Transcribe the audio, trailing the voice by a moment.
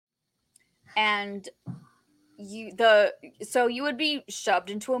and you would be shoved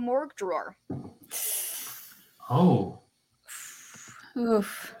into a morgue drawer. Oh.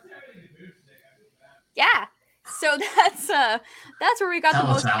 Oof. Yeah. So that's where we got the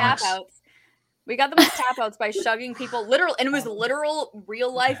most tap outs. We got the most tap outs by shoving people and it was literal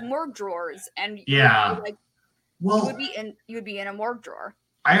real life morgue drawers. And you would be in a morgue drawer.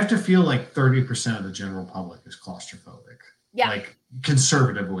 I have to feel like 30% of the general public is claustrophobic. Yeah. Like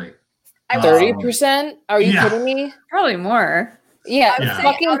conservatively. 30%? Are you kidding me? Probably more. Yeah.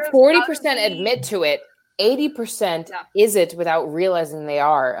 Fucking 40% admit to it. 80% is it without realizing they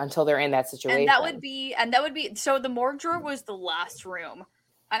are until they're in that situation. And that would be so the morgue drawer was the last room.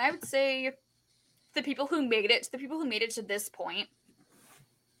 And I would say the people who made it to this point,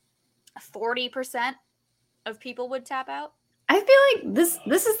 40% of people would tap out. I feel like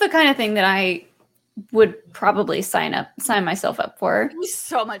this is the kind of thing that I would probably sign myself up for. It was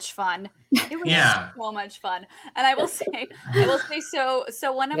so much fun. It was so much fun. And I will say so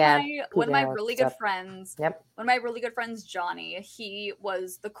one of my really good friends, Johnny, he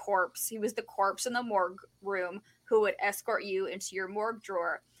was the corpse in the morgue room who would escort you into your morgue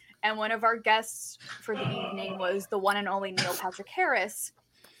drawer. And one of our guests for the evening was the one and only Neil Patrick Harris.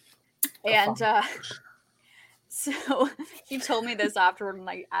 And so he told me this afterward, and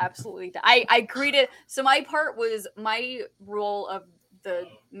I absolutely I greeted. So my rule of the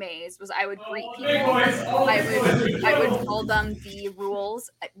maze was I would greet people. I would tell them the rules.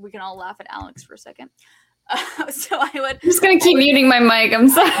 We can all laugh at Alex for a second. So I would. I'm just gonna keep muting my mic. I'm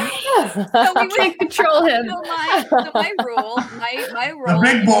sorry. So we can't control him. So my rule. The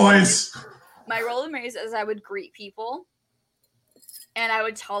big boys. My role in the maze is I would greet people. And I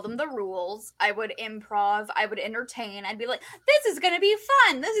would tell them the rules. I would improv. I would entertain. I'd be like, this is going to be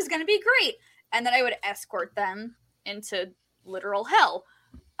fun. This is going to be great. And then I would escort them into literal hell.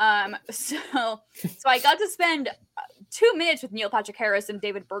 So I got to spend 2 minutes with Neil Patrick Harris and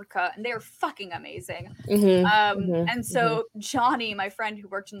David Burtka, and they are fucking amazing. And so Johnny, my friend who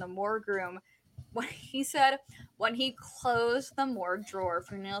worked in the morgue room, when he closed the morgue drawer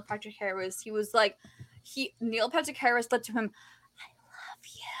for Neil Patrick Harris, he was like, Neil Patrick Harris said to him,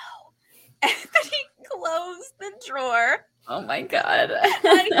 you. And then he closed the drawer. Oh my god.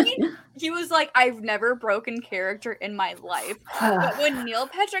 And he was like, I've never broken character in my life. But when Neil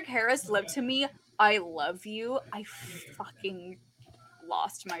Patrick Harris lived to me, I love you, I fucking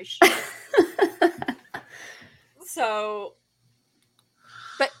lost my shit. So,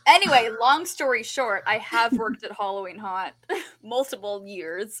 but anyway, long story short, I have worked at Halloween Haunt multiple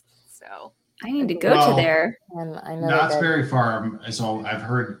years. So I need to go to there. I know that's very far. So I've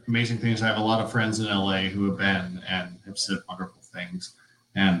heard amazing things. I have a lot of friends in LA who have been and have said wonderful things.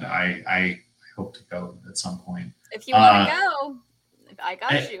 And I hope to go at some point. If you want to go, I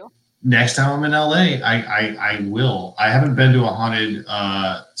got you. Next time I'm in LA, I will. I haven't been to a haunted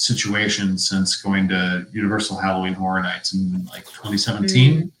situation since going to Universal Halloween Horror Nights in like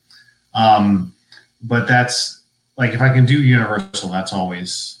 2017. But that's like, if I can do Universal, that's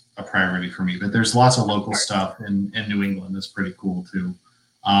always a priority for me. But there's lots of local stuff in New England that's pretty cool too.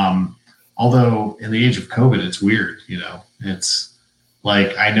 Although in the age of COVID, it's weird, it's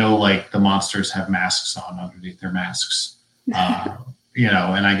like, I know like the monsters have masks on underneath their masks,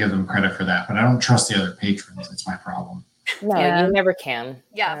 and I give them credit for that, but I don't trust the other patrons. That's my problem. No, you never can.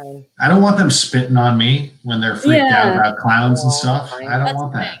 Yeah. I don't want them spitting on me when they're freaked out about clowns and stuff. I don't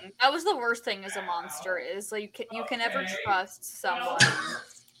want that. That was the worst thing as a monster is like you can never trust someone.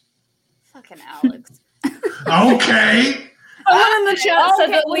 Fucking Alex. Okay. Someone in the chat said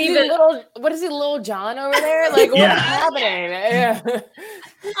to leave it. What is he, Little John over there? Like, what's happening?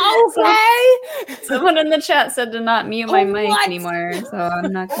 Okay. Someone in the chat said to not mute my mic anymore, so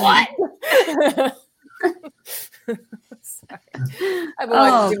I'm not going to. Sorry. I've been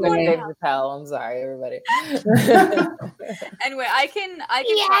watching too much Dave Chappelle. I'm sorry, everybody. Anyway, I can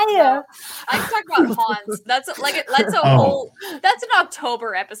talk about haunts. That's an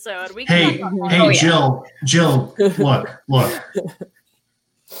October episode. We can Jill, look.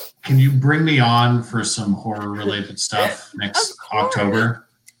 Can you bring me on for some horror related stuff next October?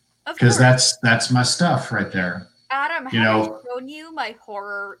 Because that's my stuff right there. Adam, have I shown you my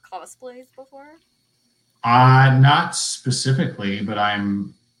horror cosplays before? Not specifically, but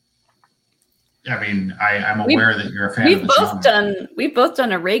I'm aware that you're a fan of the genre. We've both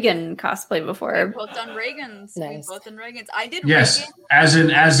done a Reagan cosplay before. We've both done Reagans. Nice. We've both done Reagans. I did Reagan. As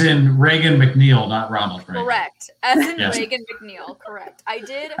in Reagan McNeil, not Ronald Reagan. Correct. As in Reagan McNeil, correct. I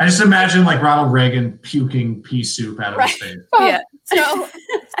just imagine like Ronald Reagan puking pea soup out of his face. Yeah.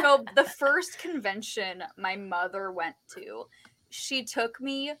 So the first convention my mother went to, she took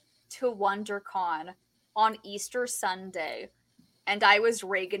me to WonderCon on Easter Sunday, and I was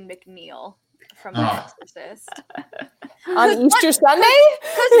Regan McNeil from The Exorcist. On Easter Sunday?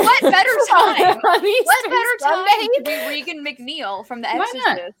 Because what better time? On Easter What better time Sunday? to be Regan McNeil from The Why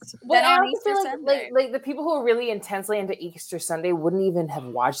not? Exorcist Well, than I on also Easter feel Sunday? like the people who are really intensely into Easter Sunday wouldn't even have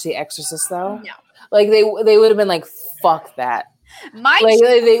watched The Exorcist, though. No. Like they would have been like, "Fuck that." Mind Like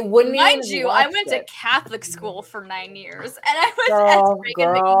you, they wouldn't. mind even you, have I went to watched it. Catholic school for 9 years, and I was Girl,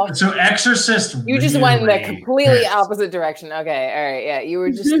 Regan girl. McNeil. So Exorcist. You just went in the really completely hits. opposite direction. Okay, all right, yeah. You were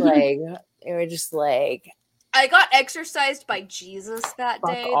just like, I got exorcised by Jesus that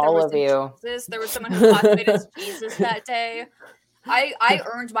Fuck day. all there was of you. Jesus. There was someone who cosplayed as Jesus that day. I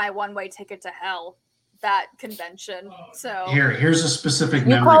earned my one-way ticket to hell that convention. So Here's a specific you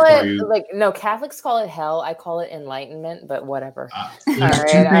memory call for it you. like no Catholics call it hell. I call it enlightenment, but whatever. There's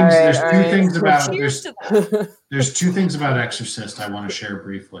two things about Exorcist I want to share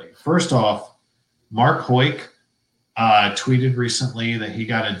briefly. First off, Mark Hoyk tweeted recently that he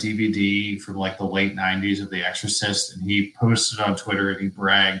got a DVD from like the late 90s of The Exorcist, and he posted on Twitter and he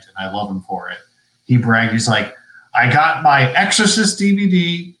bragged, and I love him for it. He bragged, he's like, I got my Exorcist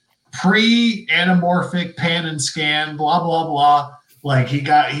DVD, pre-anamorphic pan and scan, blah, blah, blah. Like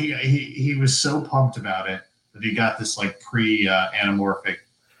he was so pumped about it that he got this like pre-anamorphic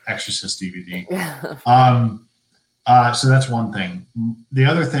Exorcist DVD. So that's one thing. The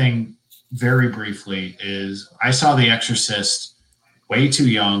other thing, very briefly, is I saw The Exorcist way too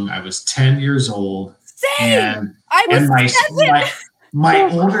young. I was 10 years old. same. And my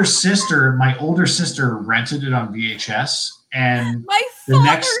older sister rented it on VHS, and My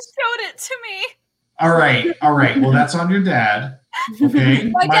father showed it to me. All right. Well, that's on your dad.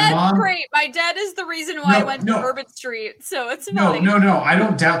 Okay. My dad's great. My dad is the reason why I went to Bourbon Street, so it's fine. No. I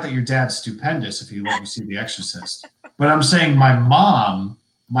don't doubt that your dad's stupendous if he let you see The Exorcist. But I'm saying my mom,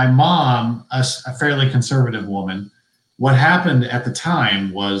 a fairly conservative woman, what happened at the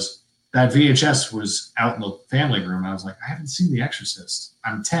time was that VHS was out in the family room. I was like, I haven't seen The Exorcist.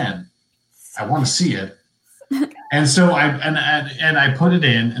 I'm 10. I want to see it. And so I put it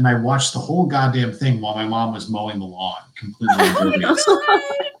in and I watched the whole goddamn thing while my mom was mowing the lawn, completely oblivious.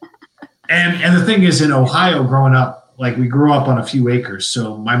 And the thing is, in Ohio, growing up, like we grew up on a few acres,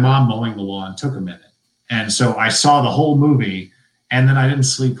 so my mom mowing the lawn took a minute. And so I saw the whole movie, and then I didn't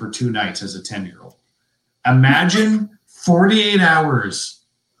sleep for 2 nights as a 10-year-old. Imagine 48 hours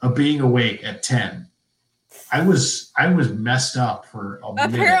of being awake at 10. I was messed up for a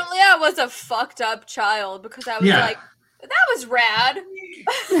minute. Apparently, I was a fucked up child because I was like, that was rad.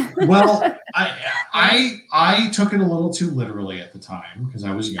 Well, I took it a little too literally at the time because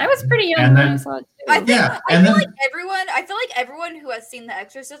I was young. I was pretty young when I saw it too. I feel like everyone who has seen The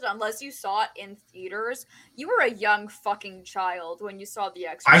Exorcist, unless you saw it in theaters, you were a young fucking child when you saw The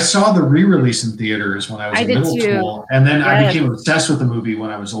Exorcist. I saw the re-release in theaters when I was in middle school, and then I became obsessed with the movie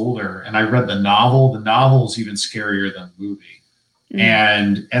when I was older, and I read the novel. The novel's even scarier than the movie.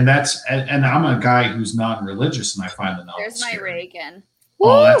 And I'm a guy who's non-religious, and I find the novel There's my scary. Reagan.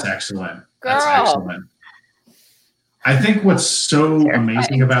 Oh, that's excellent. Girl. That's excellent. I think what's so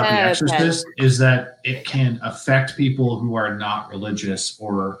amazing about The Exorcist is that it can affect people who are not religious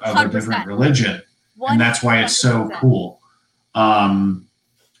or of a different religion, and that's why it's so cool.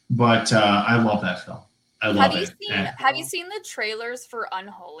 But I love that film. I love it. Have you seen the trailers for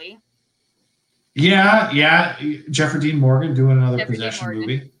Unholy? Yeah. Jeffrey Dean Morgan doing another possession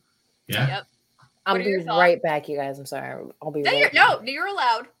movie. Yeah. Yep. I'll be right back, you guys. I'm sorry. I'll be right back. No, you're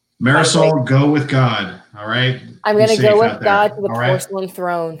allowed. Marisol, go with God. All right. I'm going to go with God to the porcelain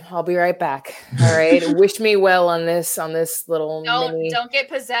throne. I'll be right back. All right. Wish me well on this little mini. Don't get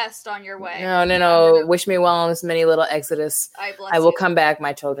possessed on your way. No. Wish me well on this mini little exodus. I will come back,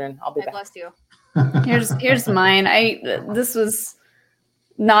 my children. I'll be back. Bless you. Here's mine. This was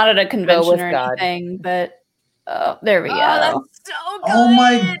not at a convention or anything, but there we go. That's so good. Oh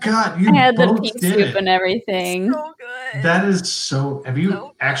my God. I had the pea soup and everything. So good. That is so. Have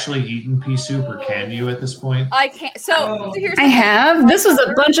you actually eaten pea soup, or can you at this point? I can't. So here's I have. This was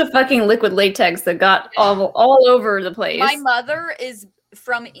a bunch of fucking liquid latex that got all over the place. My mother is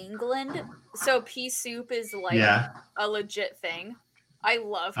from England, so pea soup is like a legit thing. I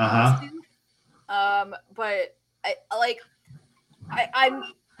love pea soup. But I'm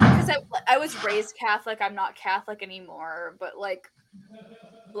because I was raised Catholic. I'm not Catholic anymore, but like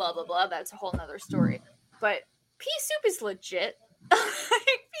blah blah blah. That's a whole nother story. But pea soup is legit. Pea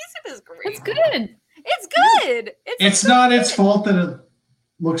soup is great. It's good. It's good. It's not its fault that it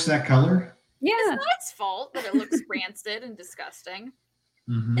looks that color. Yeah, it's not its fault that it looks rancid and disgusting.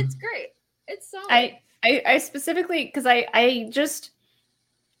 Mm-hmm. It's great. It's solid. I specifically because I just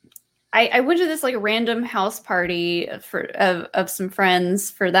I went to this like random house party of some friends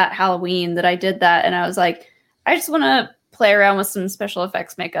for that Halloween that I did that, and I was like, I just want to play around with some special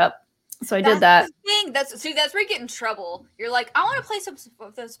effects makeup. So I did that. That's where you get in trouble. You're like, I want to play some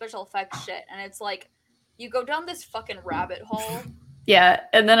special effects shit, and it's like, you go down this fucking rabbit hole. Yeah,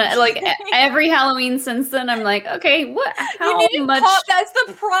 and then like every Halloween since then, I'm like, okay, how much? That's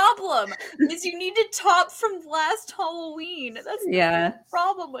the problem. Is you need to top from last Halloween. That's the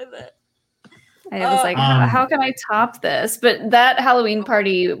problem with it. I was like, how can I top this? But that Halloween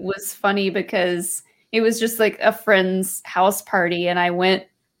party was funny because it was just like a friend's house party, and I went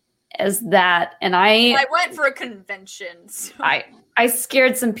as that, and I went for a convention. So. I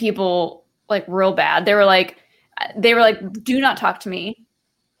scared some people like real bad. They were like, do not talk to me.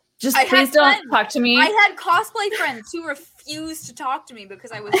 Just please don't talk to me. I had cosplay friends who refused to talk to me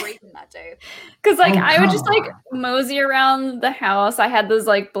because I was raping that day. Because like I would just like mosey around the house. I had those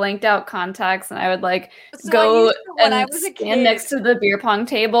like blanked out contacts, and I would like go and stand next to the beer pong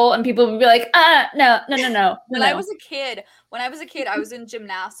table, and people would be like, no. When I was a kid, I was in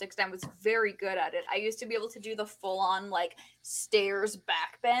gymnastics and I was very good at it. I used to be able to do the full-on like stairs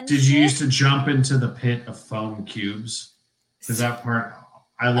backbend. Did you used to jump into the pit of foam cubes? Because that part,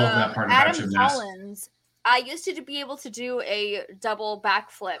 I love that part about gymnastics. Collins, I used to be able to do a double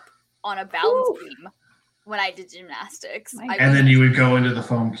backflip on a balance beam when I did gymnastics. And then you would go into the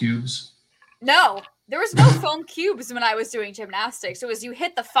foam cubes? No, there was no foam cubes when I was doing gymnastics. It was you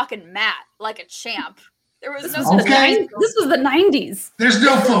hit the fucking mat like a champ. There was this was the 90s. There's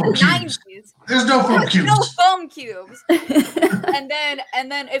no foam cubes. There's no foam cubes. No foam cubes. and then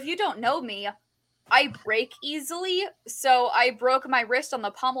if you don't know me, I break easily, so I broke my wrist on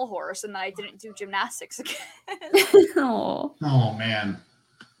the pommel horse, and then I didn't do gymnastics again. Oh man.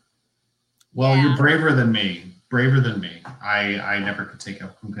 Well, you're braver than me. I never could take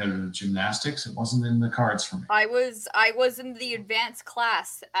up competitive gymnastics. It wasn't in the cards for me. I was in the advanced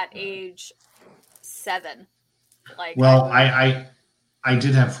class at age 7. Like, well, I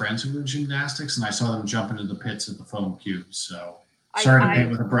did have friends who were in gymnastics, and I saw them jump into the pits of the foam cubes. So sorry to paint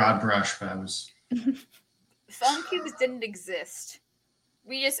with a broad brush, but I was. Foam cubes didn't exist.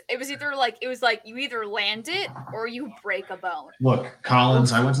 It was like you either land it or you break a bone. Look,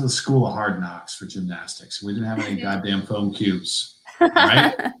 Collins, I went to the school of hard knocks for gymnastics. We didn't have any goddamn foam cubes.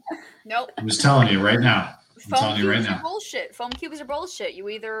 Right? Nope. I was telling you right now. Foam cubes are bullshit. Foam cubes are bullshit. You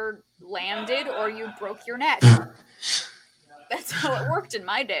either landed or you broke your neck. That's how it worked in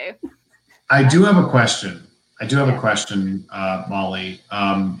my day. I do have a question. Molly.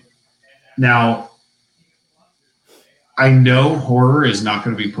 Now, I know horror is not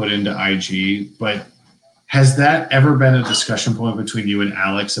going to be put into IG, but has that ever been a discussion point between you and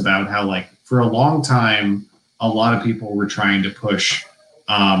Alex about how, like, for a long time, a lot of people were trying to push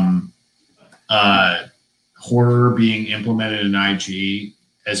horror being implemented in IG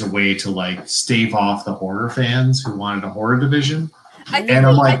as a way to like stave off the horror fans who wanted a horror division? I think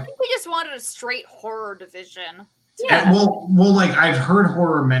we just wanted a straight horror division. Yeah. Well, like I've heard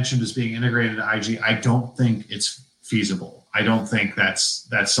horror mentioned as being integrated into IG. I don't think it's feasible. I don't think that's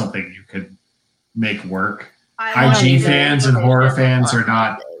something you could make work. IG fans and horror fans are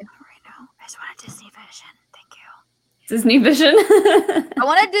not. Right now, I just want a Disney Vision. Thank you. Disney Vision. I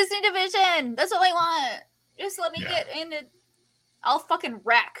want a Disney Division. That's all I want. Just let me get in it. I'll fucking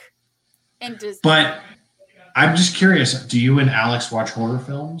wreck in Disney. But I'm just curious. Do you and Alex watch horror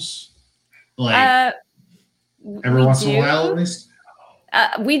films? Like every once in a while, at least.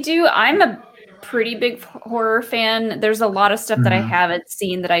 We do. I'm a pretty big horror fan. There's a lot of stuff that I haven't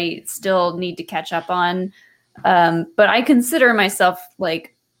seen that I still need to catch up on. But I consider myself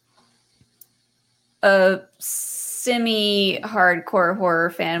like a semi-hardcore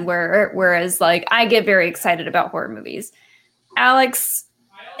horror fan, whereas like I get very excited about horror movies. Alex,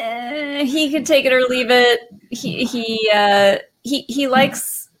 he could take it or leave it. He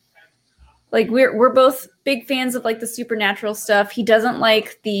likes, like, we're both big fans of like the supernatural stuff. He doesn't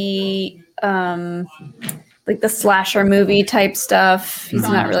like the like the slasher movie type stuff. He's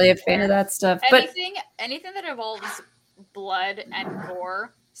not really a fan of that stuff. Anything that involves blood and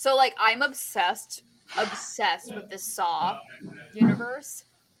gore. So like I'm obsessed with the Saw universe.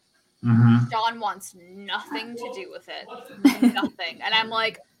 John wants nothing to do with it. Nothing. And I'm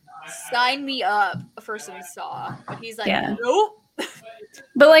like, sign me up for some Saw. But he's like, nope.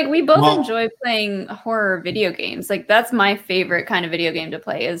 But like we both enjoy playing horror video games. Like that's my favorite kind of video game to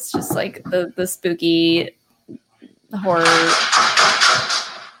play, is just like the spooky horror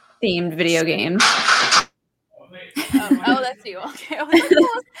themed video games. Oh, that's you. Okay. I was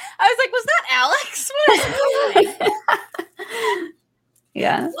like, was that Alex? What is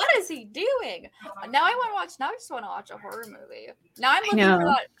Yeah. What is he doing? Now I just want to watch a horror movie. Now I'm looking for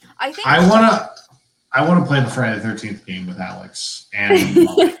that. I want to play the Friday the 13th game with Alex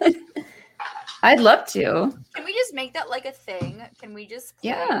and I'd love to. Can we just make that like a thing? Can we just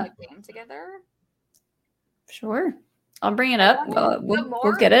play a game together? Sure. I'll bring it up.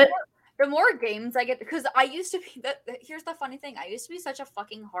 We'll get it. The more games I get, because I used to be here's the funny thing. I used to be such a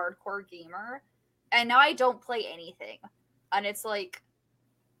fucking hardcore gamer, and now I don't play anything. And it's like,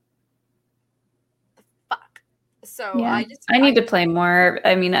 fuck. So yeah. I need to play more.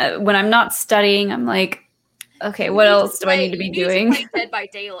 I mean, when I'm not studying, I'm like, okay, what else do I need to be doing? To play Dead by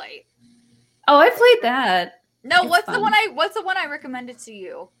Daylight. Oh, I played that. No, what's the one I recommended to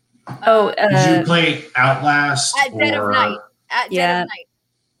you? Did you play Outlast? At Dead of Night. At Dead of Night.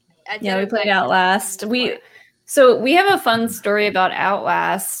 We played Outlast. We have a fun story about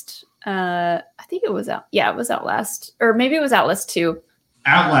Outlast. I think it was it was Outlast, or maybe it was Outlast 2.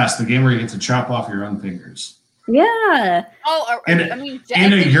 Outlast, the game where you get to chop off your own fingers. Yeah. Oh, in a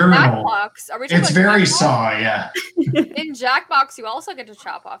urinal. Jackbox, it's very Saw, yeah. In Jackbox, you also get to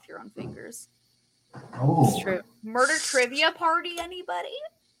chop off your own fingers. Oh, that's true. Murder trivia party, anybody?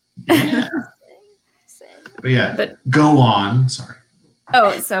 Yeah. But go on. Sorry.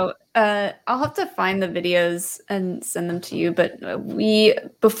 Oh, so I'll have to find the videos and send them to you. But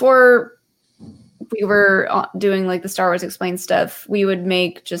before we were doing like the Star Wars Explained stuff, we would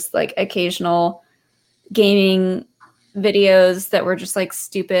make just like occasional gaming videos that were just like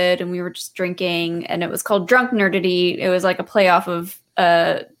stupid, and we were just drinking, and it was called Drunk Nerdity. It was like a play off of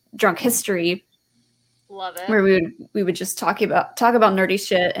Drunk History. Love it. Where we would just talk about nerdy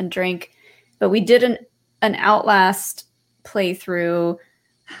shit and drink. But we did an Outlast playthrough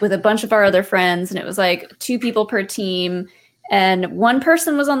with a bunch of our other friends, and it was like 2 people per team, and one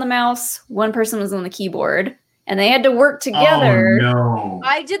person was on the mouse, one person was on the keyboard, and they had to work together. Oh, no.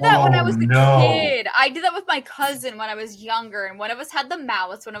 I did that when I was a kid. I did that with my cousin when I was younger, and one of us had the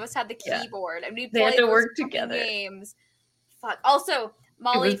mouse, one of us had the keyboard, and we played to work together games. Fuck. Also,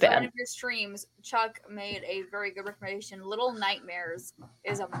 Molly, for one of your streams, Chuck made a very good recommendation. Little Nightmares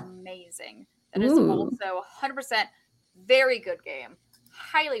is amazing. It is also 100% very good game.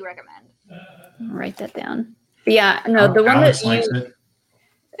 Highly recommend. Write that down. But yeah, no, the one that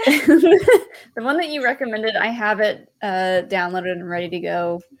the one that you recommended, I have it downloaded and ready to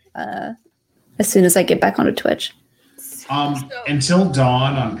go as soon as I get back onto Twitch. Until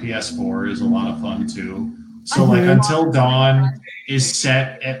Dawn on PS4 is a lot of fun too. So like Until Dawn is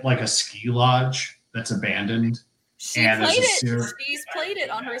set at like a ski lodge that's abandoned. She's played it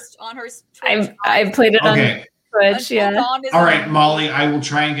on her Twitch. I've played it on Twitch. All right, Molly, I will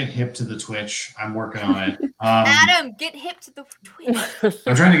try and get hip to the Twitch. I'm working on it. Adam, get hip to the Twitch.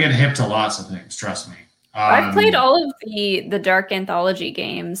 I'm trying to get hip to lots of things. Trust me. I've played all of the Dark Anthology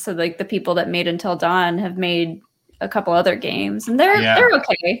games. So like the people that made Until Dawn have made a couple other games, and they're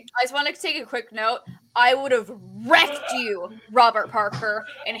okay. I just want to take a quick note. I would have wrecked you, Robert Parker,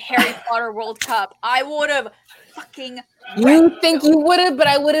 in Harry Potter World Cup. I would have fucking. You think you would have, but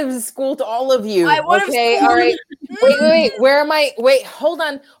I would have schooled all of you. I would have. Okay, all right. Wait. Where am I? Wait, hold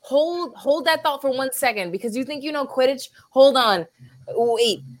on. Hold that thought for 1 second, because you think you know Quidditch. Hold on.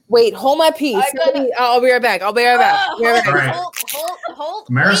 Wait. Hold my peace. I'll be right back. Right. Hold.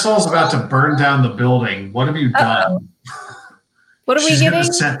 Marisol's about to burn down the building. What have you done? What are we She's getting?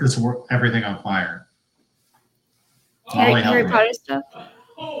 She's going to set everything on fire. Harry Potter stuff?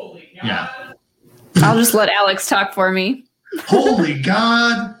 Yeah. I'll just let Alex talk for me. Holy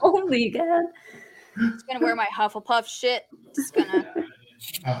God. Holy God. Just going to wear my Hufflepuff shit. Just going to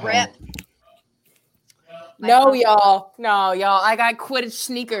rip. No, y'all. I got Quidditch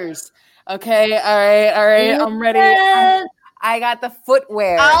sneakers. Okay. All right. I'm ready. I got the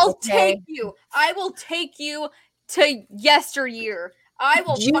footwear. I will take you to yesteryear. I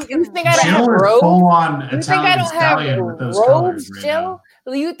will. You think I don't have robes? You think I don't have robes, Jill?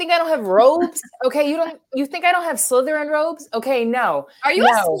 You think I don't have robes? Okay, you think I don't have Slytherin robes? Okay, no. Are you a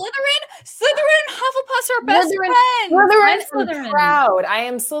Slytherin? Slytherin and Hufflepuffs are best friends. Slytherin and proud. I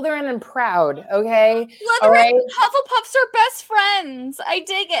am Slytherin and proud. Okay. Slytherin and Hufflepuffs are best friends. I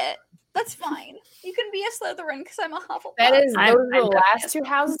dig it. That's fine. You can be a Slytherin because I'm a Hufflepuff. Those are the last 2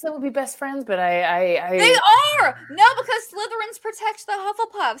 houses that would be best friends, but I They are! No, because Slytherins protect the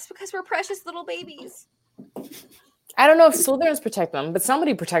Hufflepuffs because we're precious little babies. I don't know if Slytherins protect them, but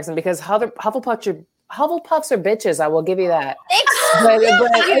somebody protects them because Hufflepuffs are bitches. I will give you that. But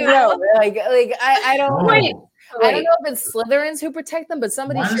no, I don't. Wait. I don't know if it's Slytherins who protect them, but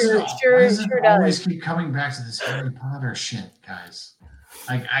somebody sure does. Always keep coming back to this Harry Potter shit, guys.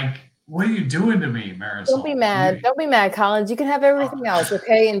 What are you doing to me, Marisol? Don't be mad. Don't be mad, Collins. You can have everything else,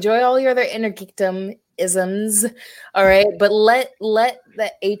 okay? Enjoy all your other inner geekdom isms, all right? But let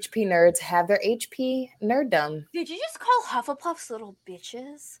the HP nerds have their HP nerddom. Did you just call Hufflepuffs little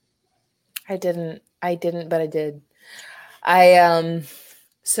bitches? I didn't, but I did.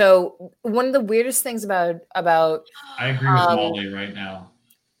 So one of the weirdest things about I agree with Molly right now.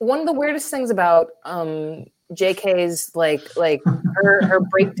 One of the weirdest things about JK's like her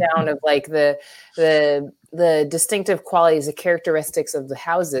breakdown of like the distinctive qualities, the characteristics of the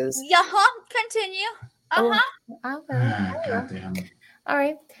houses. Continue. Goddamn. All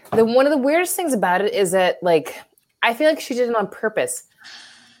right. One of the weirdest things about it is that like I feel like she did it on purpose.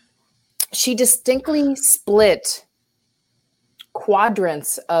 She distinctly split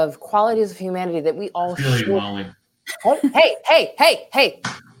quadrants of qualities of humanity that we all feel you, Molly. Hey.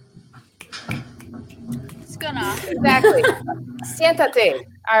 It's gonna. Exactly. Siéntate.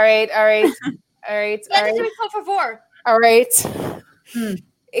 All right. Siéntate, por favor. All right.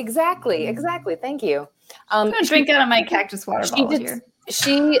 Exactly. Thank you. I'm gonna drink out of my cactus water bottle here.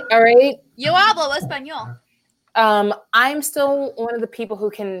 All right. Yo hablo español. I'm still one of the people who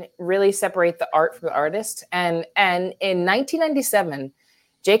can really separate the art from the artist. And in 1997,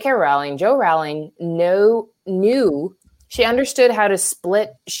 Joe Rowling knew she understood how to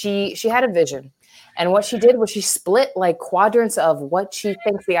split. She had a vision. And what she did was she split like quadrants of what she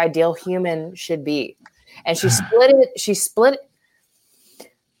thinks the ideal human should be. And she split it.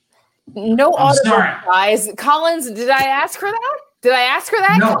 No audible guys. Collins, did I ask her that?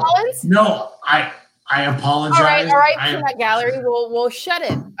 No, Collins? No, I apologize. All right, Peanut Gallery. We'll shut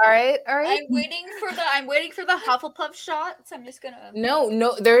it. All right. I'm waiting for the Hufflepuff shots. I'm just gonna.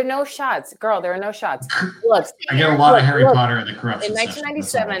 No, there are no shots, girl. There are no shots. Look, I get a lot of Harry Potter in the corruption. In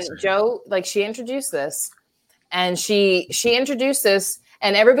 1997, Joe, like she introduced this, and she introduced this,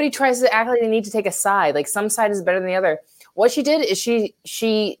 and everybody tries to act like they need to take a side. Like some side is better than the other. What she did is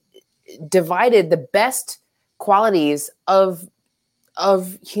she divided the best qualities of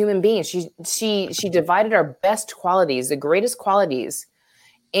human beings. She divided our best qualities, the greatest qualities,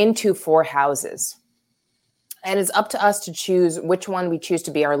 into 4 houses. And it's up to us to choose which one we choose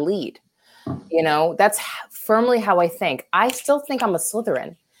to be our lead. You know, that's firmly how I think. I still think I'm a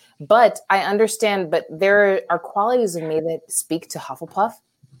Slytherin, but I understand, but there are qualities of me that speak to Hufflepuff,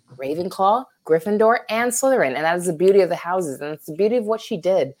 Ravenclaw, Gryffindor, and Slytherin. And that is the beauty of the houses. And it's the beauty of what she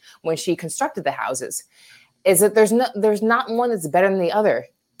did when she constructed the houses. Is that there's not one that's better than the other.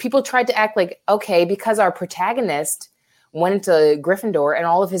 People tried to act like, okay, because our protagonist went into Gryffindor and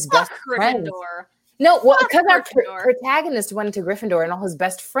all of his best friends. No, well, because our protagonist went into Gryffindor and all his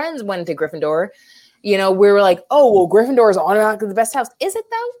best friends went into Gryffindor, you know, we were like, oh, well, Gryffindor is automatically the best house. Is it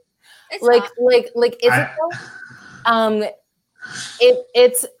though? It's not. Is it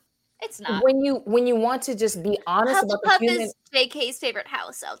though? It's not. When you want to just be honest about the human... is JK's favorite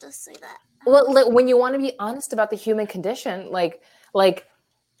house. I'll just say that. Well, when you want to be honest about the human condition, like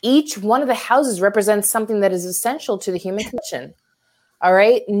each one of the houses represents something that is essential to the human condition. All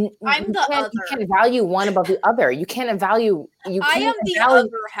right, I'm the other. You can't value one above the other. You can't value. I am the other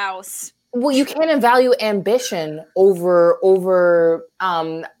house. Well, you can't value ambition over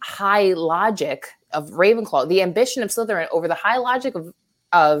high logic of Ravenclaw. The ambition of Slytherin over the high logic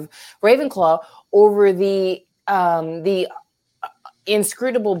of Ravenclaw over the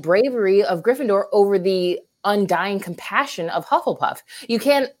inscrutable bravery of Gryffindor over the undying compassion of Hufflepuff. You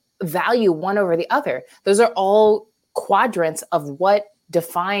can't value one over the other. Those are all quadrants of what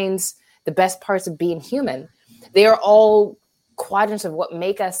defines the best parts of being human. They are all quadrants of what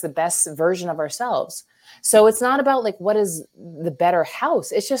make us the best version of ourselves. So it's not about like what is the better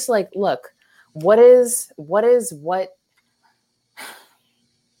house. It's just like, look, what is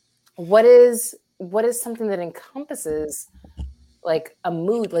something that encompasses like a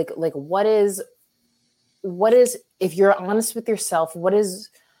mood, like what is if you're honest with yourself, what is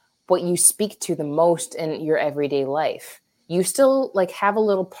what you speak to the most in your everyday life? You still like have a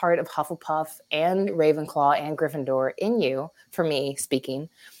little part of Hufflepuff and Ravenclaw and Gryffindor in you, for me speaking,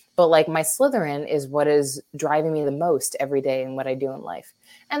 but like my Slytherin is what is driving me the most every day in what I do in life.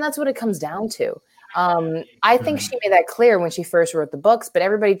 And that's what it comes down to. I think she made that clear when she first wrote the books, but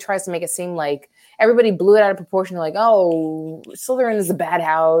everybody tries to make it seem like everybody blew it out of proportion. Like, oh, Slytherin is a bad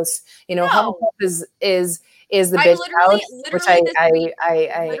house. You know, Hufflepuff is the bitch house. Which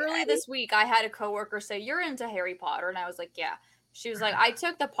literally this week, I had a coworker say, "You're into Harry Potter," and I was like, "Yeah." She was like, "I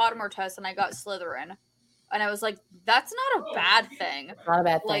took the Pottermore test and I got Slytherin," and I was like, "That's not a bad thing. Not a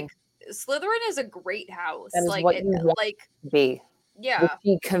bad thing. Like, Slytherin is a great house. That is like, what you want to be. Yeah. which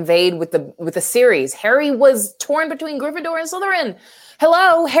he conveyed with the series. Harry was torn between Gryffindor and Slytherin.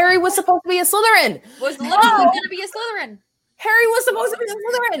 Hello, Harry was supposed to be a Slytherin. Was literally going to be a Slytherin. Harry was supposed to be a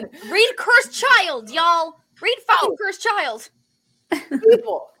Slytherin. Read Cursed Child, y'all. Read fucking Cursed Child.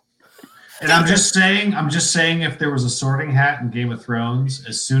 People. And I'm just saying, if there was a sorting hat in Game of Thrones,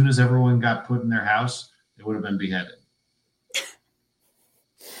 as soon as everyone got put in their house, they would have been beheaded.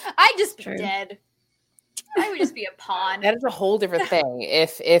 I'd just be dead. I would just be a pawn. That is a whole different thing.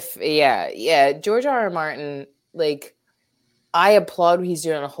 If George R. R. Martin, like, I applaud what he's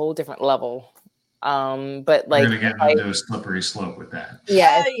doing on a whole different level. But like, we're gonna get into a slippery slope with that.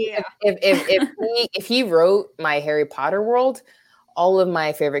 Yeah, if he wrote my Harry Potter world, all of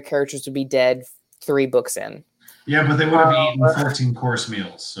my favorite characters would be dead 3 books in. Yeah, but they would have eaten 14-course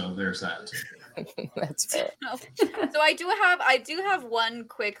meals, so there's that. That's fair. So I do have one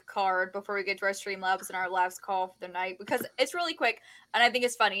quick card before we get to our Streamlabs and our last call for the night, because it's really quick and I think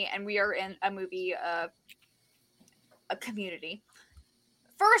it's funny, and we are in a movie a community.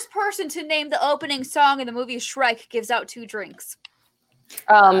 First person to name the opening song in the movie Shrek gives out 2 drinks.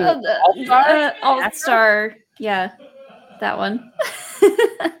 All-Star. Yeah, that one.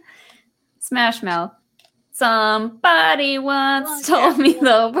 Smash Mouth. Somebody once told me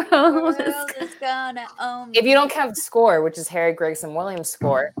the world is gonna own me. If you don't count the score, which is Harry Gregson Williams'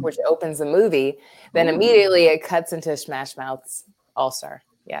 score, which opens the movie, then immediately it cuts into Smash Mouth's All-Star.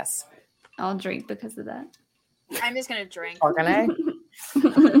 Yes. I'll drink because of that. I'm just gonna drink. Oh, right.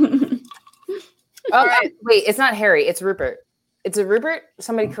 Wait, it's not Harry. It's Rupert. It's a Rupert.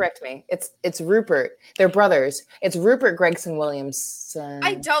 Somebody correct me. It's Rupert. They're brothers. It's Rupert Gregson Williams' son.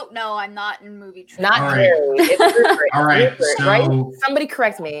 I don't know. I'm not in movie trivia. Not Harry. It's Rupert. All right. Rupert, so right? Somebody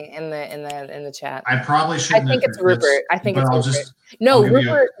correct me in the chat. I probably shouldn't. I think it's Rupert. I think it's Rupert. No,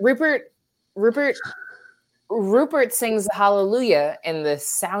 Rupert sings Hallelujah in the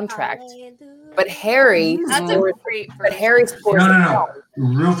soundtrack. But Harry, Harry's no.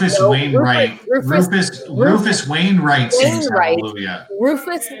 Rufus Wainwright. Rufus Wainwright sings Hallelujah.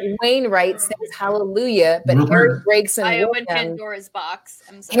 Rufus Wainwright sings Hallelujah, but Harry Gregson I opened Williams. Pandora's box.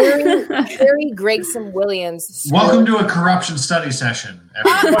 I'm sorry. Harry Gregson Williams. Welcome to a corruption study session.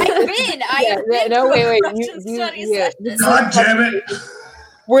 I've been. No, wait. God damn it.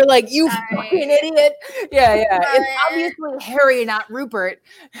 We're like, you fucking idiot. Yeah. It's obviously Harry, not Rupert.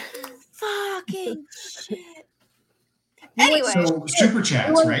 Fucking shit. Anyway, so super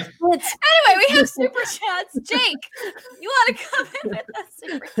chats, right? Anyway, we have super chats. Jake, you want to come in with us?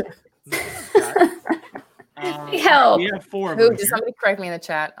 Super chats? Help. We have 4 of Who? them. Did somebody correct me in the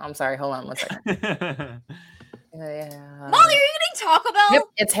chat? I'm sorry. Hold on one second. Molly, are you getting Taco Bell? Yep,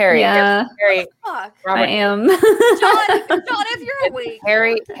 it's Harry. Yeah. Harry. Fuck. Robert. I am. John, if you're awake.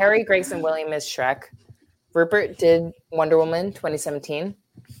 Harry Gregson Williams is Shrek. Rupert did Wonder Woman 2017.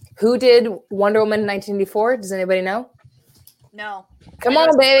 Who did Wonder Woman 1984? Does anybody know? No. Come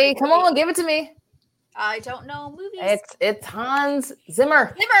on, baby. Come on, give it to me. I don't know movies. It's Hans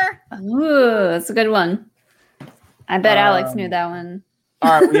Zimmer. Ooh, that's a good one. I bet Alex knew that one.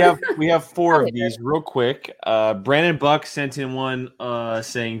 All right, we have 4 of these real quick. Brandon Buck sent in one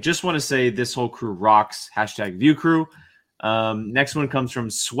saying, "Just want to say this whole crew rocks." #View Crew. Next one comes from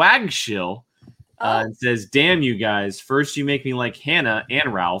Swag Shill. It says, "Damn you guys! First you make me like Hannah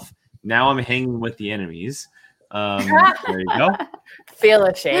and Ralph. Now I'm hanging with the enemies." There you go. Feel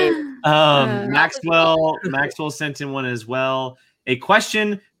ashamed. Maxwell sent in one as well. A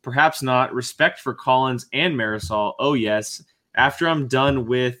question, perhaps not. Respect for Collins and Marisol. Oh yes. After I'm done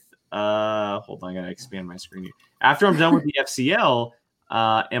with hold on, I gotta expand my screen here. After I'm done with the FCL,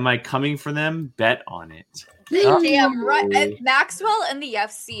 am I coming for them? Bet on it. Damn right. Maxwell and the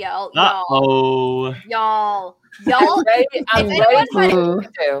FCL. Y'all. I'm ready to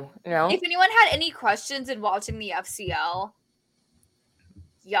do. You know? If anyone had any questions in watching the FCL,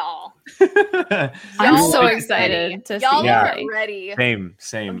 y'all. I'm so excited to see y'all it. aren't ready.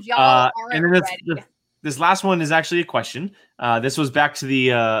 Same. Y'all aren't and then ready. This last one is actually a question. This was back to the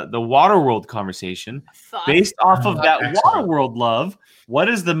Waterworld conversation. Based off of that Waterworld love, what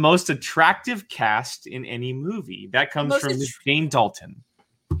is the most attractive cast in any movie? That comes from Miss Jane Dalton.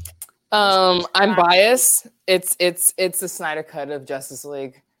 I'm biased. It's the Snyder cut of Justice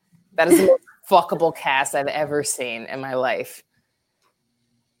League. That is the most fuckable cast I've ever seen in my life.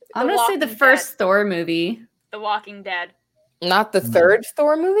 I'm gonna say the first Thor movie. The Walking Dead. Not the third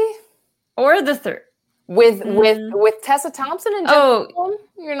Thor movie? Or the third. With Tessa Thompson and Jennifer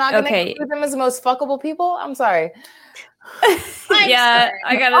you're not going to include them as the most fuckable people? I'm sorry. Yeah,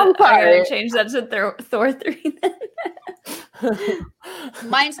 I gotta change that to Thor 3 then.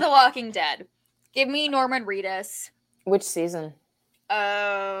 Mine's The Walking Dead. Give me Norman Reedus. Which season?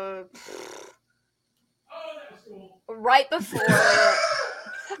 Right before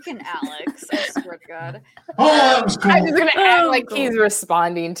fucking Alex, I swear to God. Oh, that was cool. I'm just gonna act like he's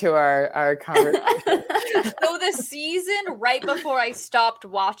responding to our conversation. So the season right before I stopped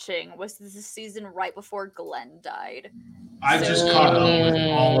watching was the season right before Glenn died. I just caught up with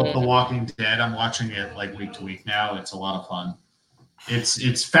all of The Walking Dead. I'm watching it like week to week now. It's a lot of fun.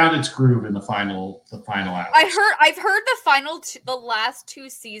 It's found its groove in the final hours. I've heard the last 2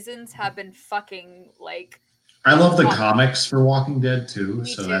 seasons have been fucking like. I love the comics for Walking Dead too,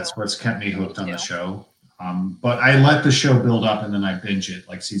 so too. that's what's kept me hooked on the show. But I let the show build up and then I binge it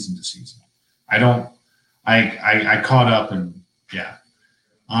like season to season. I caught up and yeah.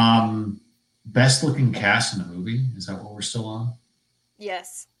 Best looking cast in the movie, is that what we're still on?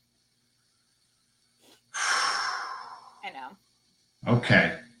 Yes. I know.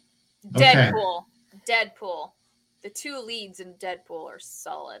 Okay. Deadpool. The 2 leads in Deadpool are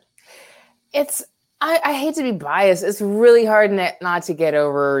solid. I hate to be biased. It's really hard not to get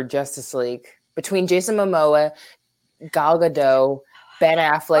over Justice League. Between Jason Momoa, Gal Gadot, Ben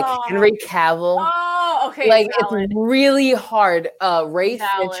Affleck, Henry Cavill. Oh, okay. Like, valid. it's really hard. Ray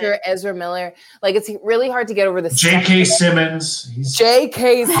Fisher, Ezra Miller. Like, it's really hard to get over the J.K. Simmons.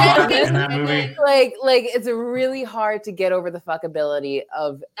 J.K. Simmons in that movie. Like, it's really hard to get over the fuckability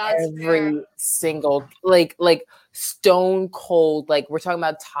of every single, like stone cold. Like, we're talking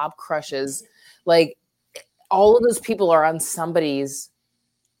about top crushes. Like, all of those people are on somebody's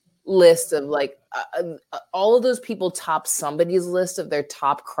list of like all of those people top somebody's list of their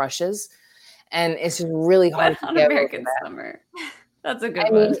top crushes, and it's just really hard to get American over that. Summer. That's a good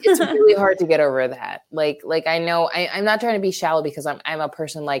one. Mean, it's really hard to get over that. Like I know I'm not trying to be shallow because I'm a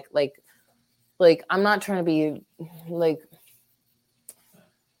person like I'm not trying to be like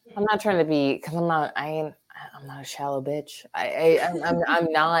I'm not trying to be because I'm not a shallow bitch.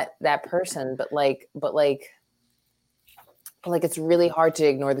 I'm not that person, but it's really hard to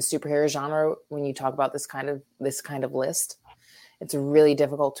ignore the superhero genre when you talk about this kind of list. It's really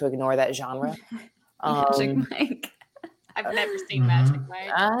difficult to ignore that genre. Magic Mike. I've never seen Magic Mike.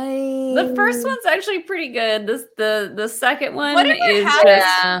 The first one's actually pretty good. The second one Whatever is happened?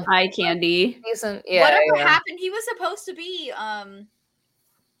 just eye candy. Decent. Yeah. Whatever happened, he was supposed to be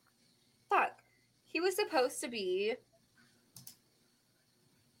He was supposed to be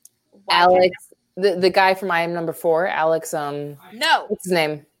Alex, the guy from I Am Number 4, Alex. No, what's his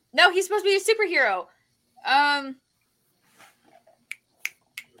name? No, he's supposed to be a superhero.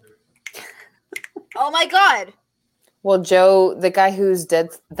 Oh my God. Well, Joe, the guy who's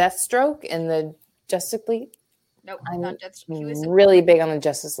Deathstroke in the Justice League. Nope, not Deathstroke. He was really big on the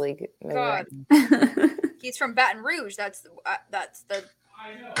Justice League. God. He's from Baton Rouge. That's the.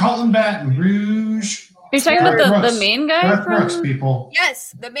 Colin Baton Rouge. You're talking about the main guy from Brooks, people.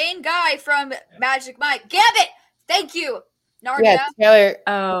 Yes, the main guy from Magic Mike. Gambit. Thank you, Narnia. Yeah, Taylor.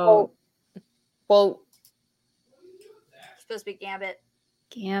 Oh, well, supposed to be Gambit.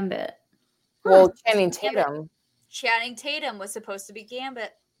 Well, Channing Tatum. Channing Tatum was supposed to be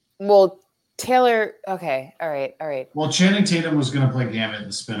Gambit. Well, Taylor. Okay, all right. Well, Channing Tatum was going to play Gambit in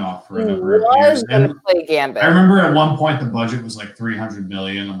the spinoff for a number of years. Going to play Gambit. I remember at one point the budget was like $300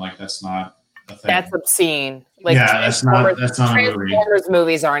 million. I'm like, that's not a thing. That's obscene. Like, yeah, that's not a movie. Transformers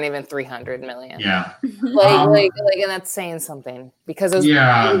movies aren't even $300 million. Yeah, like, and that's saying something because those movies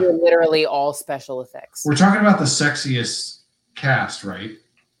are literally all special effects. We're talking about the sexiest cast, right,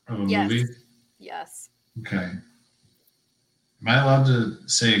 of a movie? Yes. Okay. Am I allowed to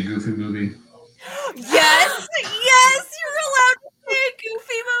say a Goofy movie? Yes, you're allowed to say a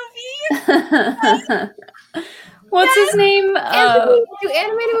Goofy movie. What's his name? Do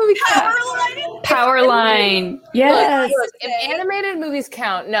animated movies count? Powerline. Yes. Look, if animated movies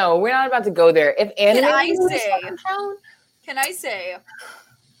count, no, we're not about to go there. If animated movies count, can I say,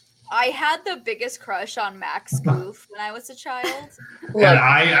 I had the biggest crush on Max Goof when I was a child. And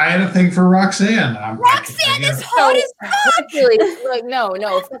I had a thing for Roxanne. Roxanne is hot as fuck. Hercules, like no.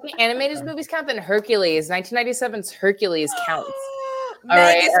 If animated movies count, then Hercules, 1997's Hercules counts.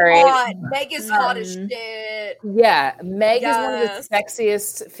 Meg is hot. Meg is hot as shit. Yeah, Meg is one of the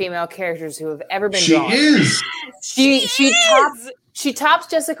sexiest female characters who have ever been drawn. She is. She tops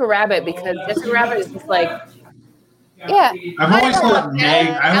Jessica Rabbit because Jessica Rabbit is just like. Yeah, I've always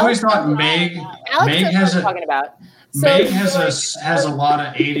thought Meg. Meg has a talking about. So, Meg has a lot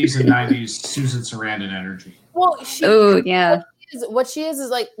of 80s and 90s Susan Sarandon energy. Well, what she is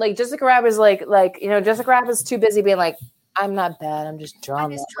like Jessica Rabbit is like Jessica Rabbit is too busy being like, I'm not bad, I'm just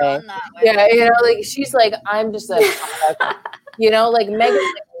drawn that way. Yeah, like she's like, I'm just like, like Meg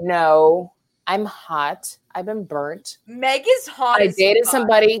is like, no, I'm hot. I've been burnt. Meg is hot. I dated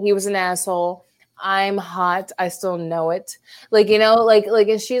somebody. He was an asshole. I'm hot. I still know it. Like, you know, like,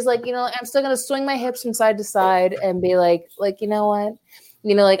 and she's like, you know, I'm still going to swing my hips from side to side and be like, you know what?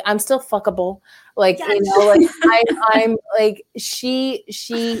 You know, like, I'm still fuckable. Like, yes. You know, like I'm like, she's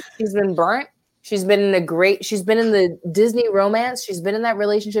been burnt. She's been in the Disney romance. She's been in that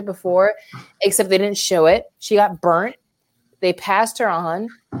relationship before, except they didn't show it. She got burnt. They passed her on,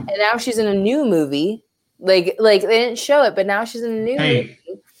 and now she's in a new movie. Like they didn't show it, but now she's in a new movie.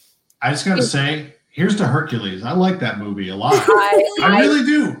 I just gotta say, here's to Hercules. I like that movie a lot. I really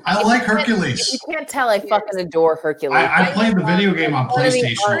do. I like Hercules. You can't tell I fucking adore Hercules. I played the video game on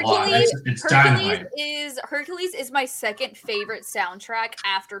PlayStation a lot. It's dynamite. Hercules is my second favorite soundtrack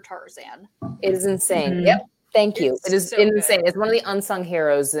after Tarzan. It is insane. Mm-hmm. Yep. Thank you. It is so insane. Good. It's one of the unsung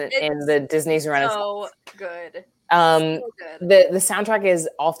heroes in the Disney's Renaissance. So good. The soundtrack is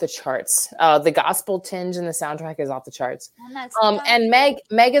off the charts. The gospel tinge in the soundtrack is off the charts. And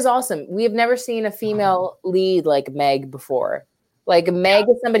Meg is awesome. We have never seen a female lead like Meg before. Like Meg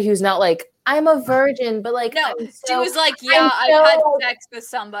is somebody who's not like, I'm a virgin, but like no, she was like, yeah, I've had sex with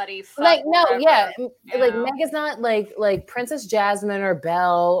somebody. Like no, yeah, like Meg is not like Princess Jasmine or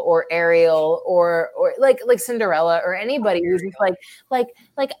Belle or Ariel or like Cinderella or anybody who's just like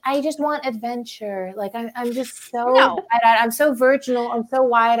I just want adventure. Like I'm just so wide-eyed. I'm so virginal. I'm so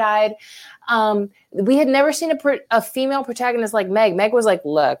wide-eyed. We had never seen a female protagonist like Meg. Meg was like,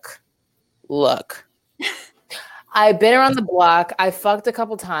 look. I've been around the block. I fucked a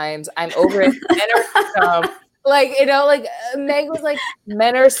couple times. I'm over it. Men are scum. Like, you know, like Meg was like,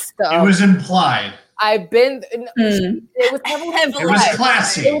 men are scum. It was implied. I've been. It was heavily implied. It was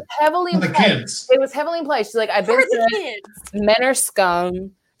classy. It was heavily implied. For the kids. It was heavily implied. She's like, I've been. For the kids. Men are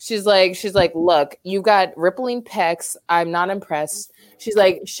scum. She's like, look, you got rippling pecs. I'm not impressed. She's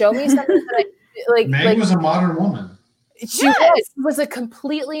like, show me something that I like. Meg was a modern woman. She was a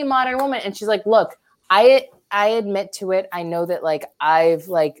completely modern woman, and she's like, look, I admit to it. I know that I've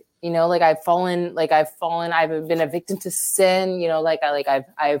fallen, I've been a victim to sin, you know,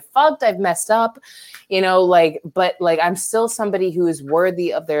 I've fucked, I've messed up, you know, but I'm still somebody who is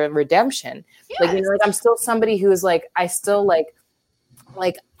worthy of their redemption. Yes. Like, you know, I'm still somebody who is I still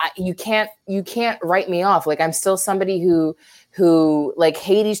you can't write me off. Like, I'm still somebody who like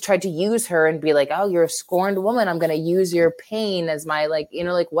Hades tried to use her and be like, oh, you're a scorned woman. I'm going to use your pain as my,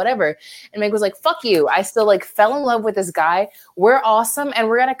 whatever. And Meg was like, fuck you. I still fell in love with this guy. We're awesome. And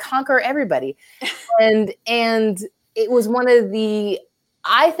we're going to conquer everybody. and it was one of the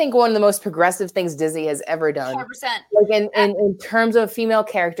most progressive things Disney has ever done. 100%. In terms of female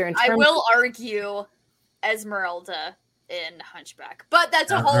character. I will argue Esmeralda in Hunchback, but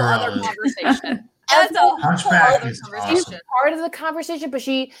that's a whole other conversation. That's a whole other conversation. She's part of the conversation, but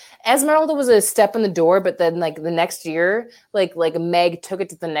Esmeralda was a step in the door, but then the next year, Meg took it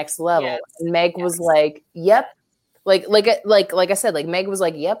to the next level. Yes. And Meg was like, yep. Like I said, Meg was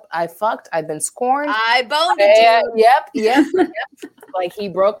like, yep, I fucked. I've been scorned. I boned it. Yep. Like, he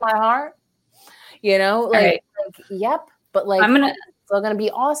broke my heart, you know, right. Yep. But I'm still going to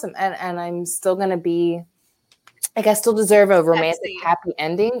be awesome. And I'm still going to be, I still deserve a romantic, happy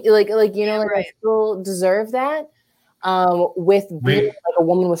ending. I still deserve that. With being a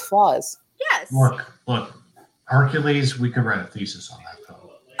woman with flaws. Yes. Look, Hercules. We could write a thesis on that film.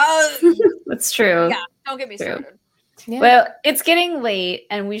 That's true. Yeah. Don't get me started. Yeah. Well, it's getting late,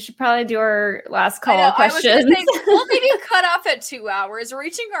 and we should probably do our last call questions. We'll maybe cut off at 2 hours,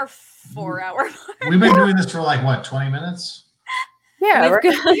 reaching our 4-hour mark. We've been doing this for 20 minutes. Yeah, it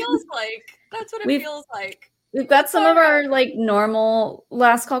feels like that's what it feels like. We've got some of our normal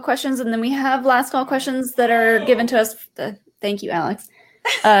last call questions, and then we have last call questions that are given to us. Thank you, Alex.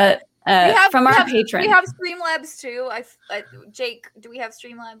 From our patron. We have Streamlabs too. Jake, do we have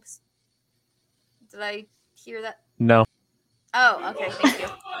Streamlabs? Did I hear that? No. Oh, okay. Thank you.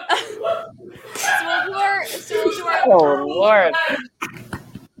 So we'll do our. Oh Lord.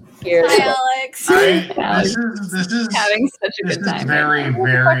 Hi, Alex. This is having such a good time. Very,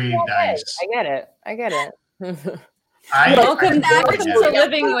 very nice. I get it. Welcome to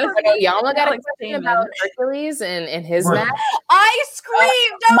living with Yama got a question about Hercules and his match. I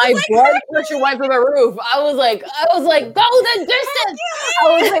screamed. My blood pressure went through the roof. I was like, go the distance.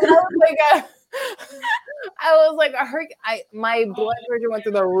 My blood pressure went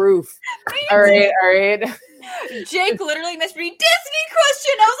through the roof. All right. Jake literally missed me. Disney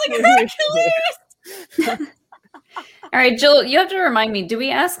question. I was like, Hercules. All right, Jill, you have to remind me. Do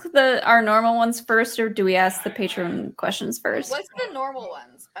we ask our normal ones first, or do we ask the patron questions first? What's the normal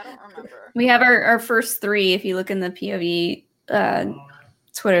ones? I don't remember. We have our first 3. If you look in the POV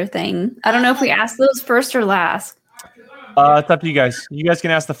Twitter thing. I don't know if we asked those first or last. It's up to you guys. You guys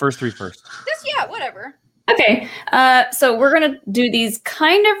can ask the first 3 first. Whatever. Okay. So we're gonna do these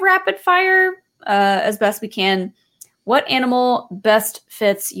kind of rapid fire as best we can. What animal best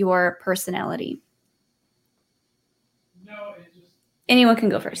fits your personality? Anyone can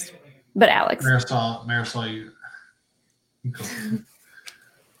go first, but Alex. Marisol, you go.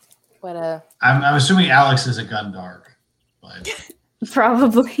 What I'm assuming Alex is a gun dog, but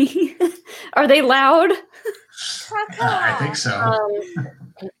Probably. Are they loud? I think so.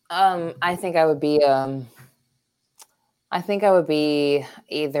 I think I would be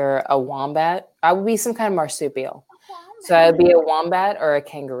either a wombat. I would be some kind of marsupial. So I would be a wombat or a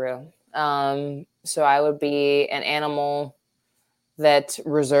kangaroo. So I would be an animal that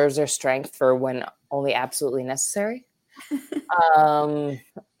reserves their strength for when only absolutely necessary.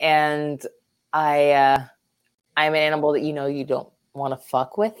 And I'm an animal that you don't want to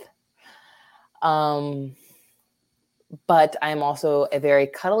fuck with. But I'm also a very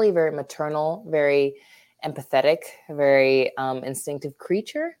cuddly, very maternal, very empathetic, very instinctive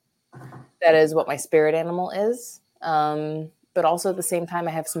creature. That is what my spirit animal is. But also at the same time,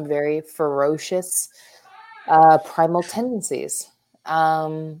 I have some very ferocious primal tendencies.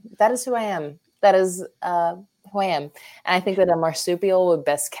 That is who I am. That is who I am. And I think that a marsupial would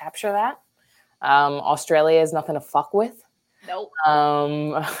best capture that. Australia is nothing to fuck with. Nope.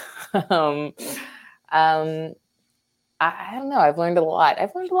 I don't know. I've learned a lot.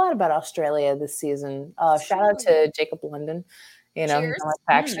 I've learned a lot about Australia this season. Shout out to Jacob London. Cheers.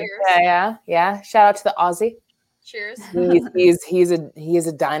 Yeah. Shout out to the Aussie. Cheers. He is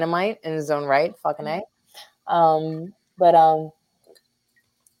a dynamite in his own right. Fucking A. But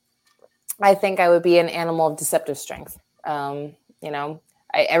I think I would be an animal of deceptive strength.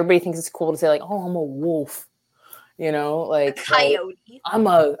 Everybody thinks it's cool to say like, "Oh, I'm a wolf." Like Coyote. I'm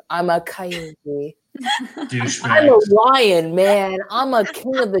a coyote. Douchebag. I'm a lion, man. I'm a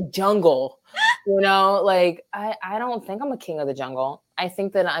king of the jungle. Like I don't think I'm a king of the jungle. I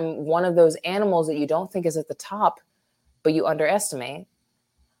think that I'm one of those animals that you don't think is at the top, but you underestimate.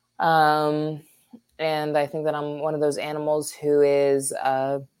 And I think that I'm one of those animals who is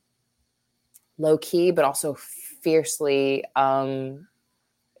low key, but also fiercely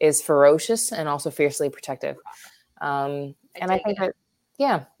is ferocious and also fiercely protective. I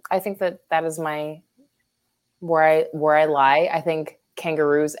think that is my where I lie. I think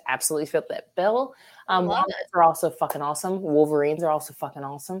kangaroos absolutely fit that bill. Wombats are also fucking awesome. Wolverines are also fucking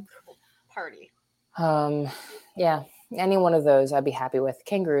awesome. Party. Yeah, any one of those I'd be happy with.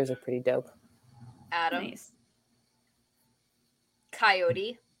 Kangaroos are pretty dope. Adam. Nice.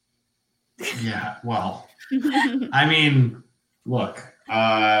 Coyote. Yeah, well, I mean, look,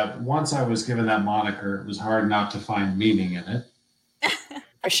 once I was given that moniker, it was hard not to find meaning in it.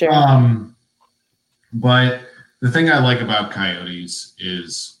 For sure. But the thing I like about coyotes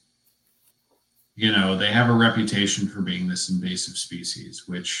is, they have a reputation for being this invasive species,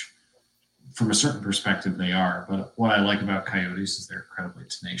 which from a certain perspective they are. But what I like about coyotes is they're incredibly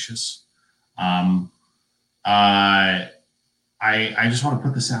tenacious. I just want to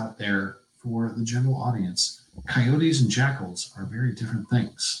put this out there for the general audience. Coyotes and jackals are very different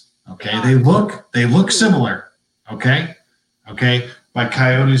things. Okay. They look similar. Okay. But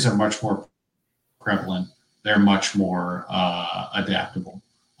coyotes are much more prevalent. They're much more adaptable.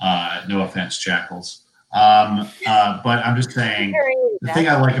 No offense, jackals. But I'm just saying the thing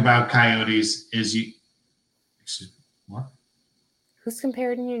I like about coyotes is what? Who's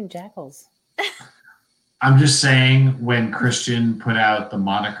comparing you to jackals? I'm just saying when Christian put out the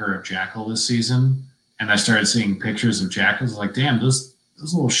moniker of jackal this season, and I started seeing pictures of jackals, I was like, damn, those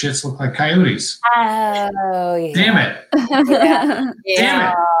little shits look like coyotes. Oh, yeah. Damn it. Yeah. Damn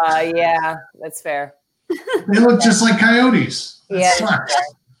it. Yeah, that's fair. They look just like coyotes. That sucks.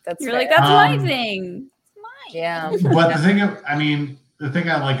 You're like, that's my thing. It's mine. Yeah. But the thing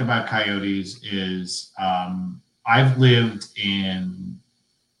I like about coyotes is I've lived in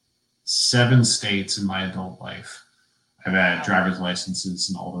 7 states in my adult life. I've had driver's licenses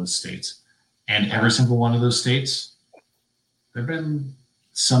in all those states. And every single one of those states, there have been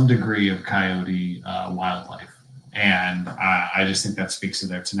some degree of coyote wildlife. And I just think that speaks to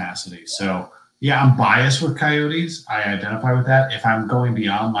their tenacity. So, yeah, I'm biased with coyotes. I identify with that. If I'm going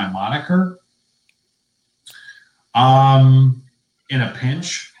beyond my moniker, in a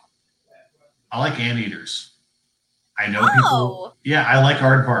pinch, I like anteaters. I know people. Yeah, I like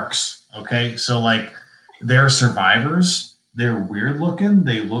aardvarks. Okay, so like they're survivors. They're weird looking.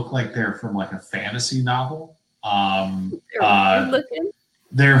 They look like they're from like a fantasy novel. They're weird looking.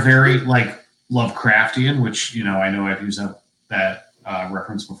 They're very like Lovecraftian, which I know I've used that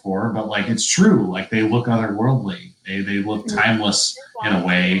referenced before, but like it's true. Like they look otherworldly. They look timeless in a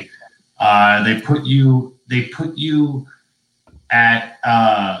way. They put you in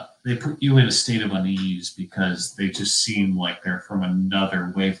a state of unease because they just seem like they're from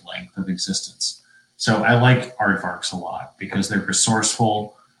another wavelength of existence. So I like aardvarks a lot because they're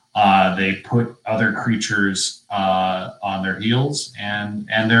resourceful. They put other creatures on their heels, and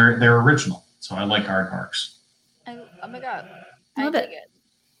they're original. So I like aardvarks. Oh my god, Love it.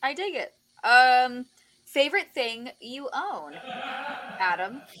 I dig it. Favorite thing you own,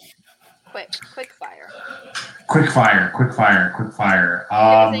 Adam? Quick fire. Quick fire. Favorite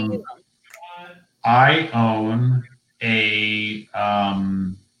thing you own. I own a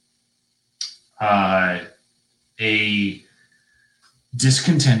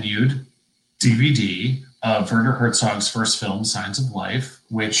discontinued DVD of Werner Herzog's first film, Signs of Life,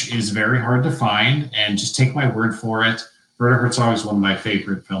 which is very hard to find. And just take my word for it. Werner Herzog is one of my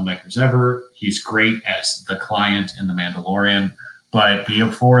favorite filmmakers ever. He's great as the client in The Mandalorian. But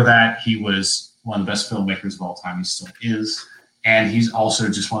before that, he was one of the best filmmakers of all time. He still is. And he's also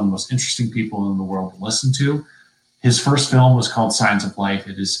just one of the most interesting people in the world to listen to. His first film was called Signs of Life.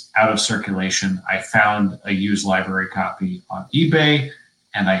 It is out of circulation. I found a used library copy on eBay,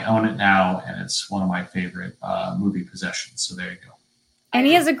 and I own it now, and it's one of my favorite movie possessions. So there you go. And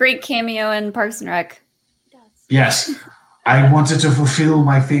he has a great cameo in Parks and Rec. Yes. I wanted to fulfill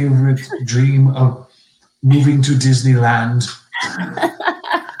my favorite dream of moving to Disneyland.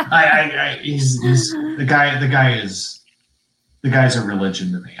 He's the guy's a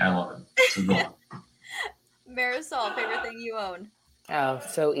religion to me. I love him. So go on. Marisol, favorite thing you own? Oh,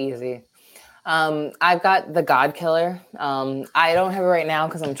 so easy. I've got the God Killer. I don't have it right now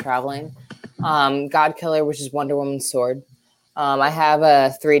because I'm traveling. God Killer, which is Wonder Woman's sword. I have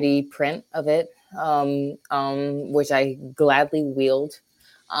a 3D print of it, which I gladly wield.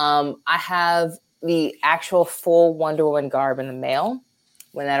 I have the actual full Wonder Woman garb in the mail.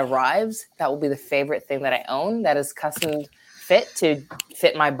 When that arrives, that will be the favorite thing that I own. That is custom fit to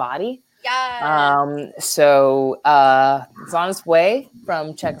fit my body. Yeah. So it's on its way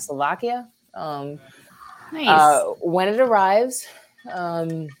from Czechoslovakia. Nice. When it arrives,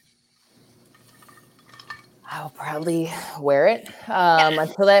 I'll probably wear it.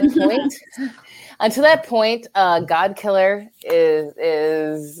 Until that point, God Killer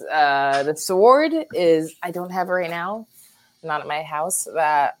is the sword is. I don't have it right now. Not at my house.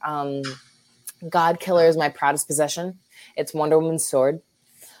 That God Killer is my proudest possession. It's Wonder Woman's sword.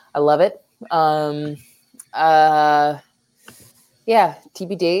 I love it. Yeah,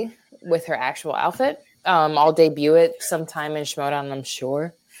 TBD with her actual outfit. I'll debut it sometime in Schmodown, I'm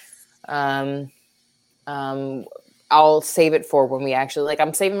sure. I'll save it for when we actually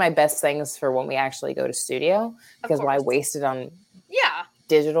I'm saving my best things for when we actually go to studio because why waste it on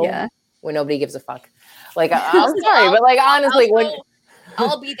digital when nobody gives a fuck. I'm sorry, but honestly,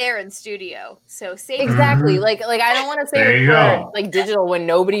 I'll be there in studio, so save exactly. I don't want to save it for digital when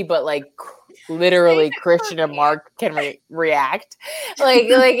nobody but literally Christian and Mark can react. So I'm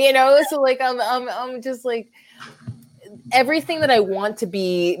just everything that I want to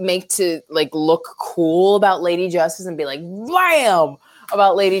make to look cool about Lady Justice and be blam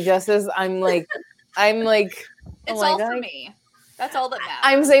about Lady Justice. I'm it's all for me. That's all that matters.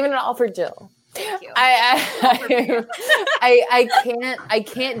 I'm saving it all for Jill. Thank you. I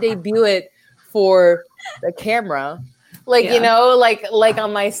can't debut it for the camera,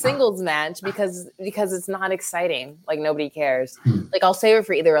 on my singles match because it's not exciting. Nobody cares. I'll save it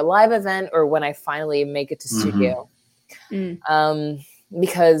for either a live event or when I finally make it to studio.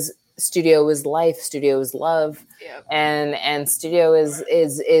 Because studio is life, studio is love, and studio is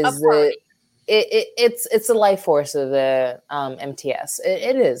it's the life force of the MTS.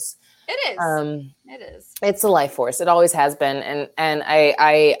 It is. It is. It's a life force. It always has been, and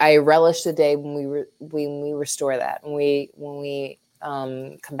I relish the day when we restore that, when we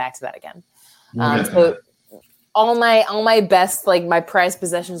come back to that again. So all my best, my prized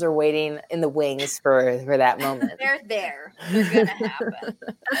possessions are waiting in the wings for that moment. They're there. They're gonna happen.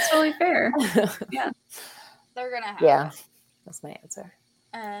 That's totally fair. Yeah, they're gonna happen. Yeah, that's my answer.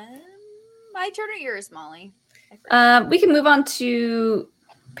 My turn or yours, Molly? We can move on to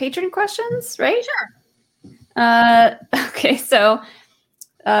patron questions, right? Sure. Okay, so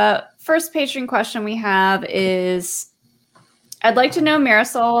first patron question we have is, I'd like to know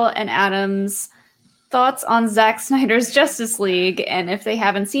Marisol and Adam's thoughts on Zack Snyder's Justice League, and if they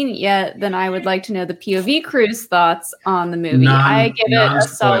haven't seen it yet, then I would like to know the POV crew's thoughts on the movie. I give it a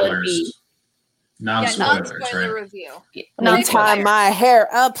solid B. Non-spoiler review. Not tie my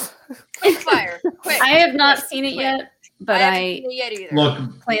hair up. Quick fire. Quick. I have not seen it yet. but I haven't seen it yet either.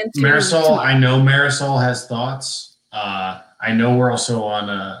 Look, plan to Marisol, tomorrow. I know Marisol has thoughts. I know we're also on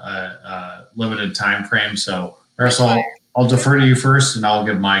a limited time frame, so Marisol, I'll defer to you first, and I'll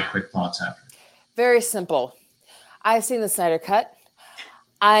give my quick thoughts after. Very simple. I've seen the Snyder Cut.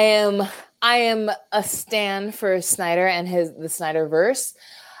 I am a stan for Snyder and the Snyderverse.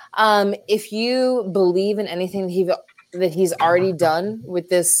 If you believe in anything that he's already done with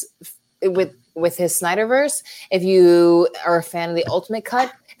this, with his Snyderverse, if you are a fan of the Ultimate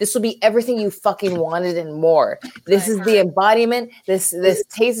Cut, this will be everything you fucking wanted and more. This is the embodiment. This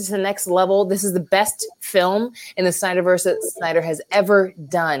takes it to the next level. This is the best film in the Snyderverse that Snyder has ever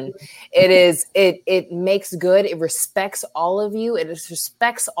done. It makes good. It respects all of you. It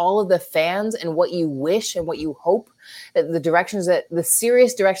respects all of the fans and what you wish and what you hope that the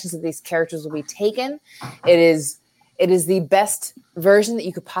serious directions that these characters will be taken. It is the best version that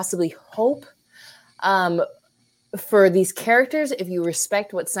you could possibly hope for these characters. If you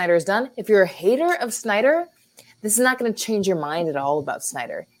respect what Snyder has done, if you're a hater of Snyder, this is not going to change your mind at all about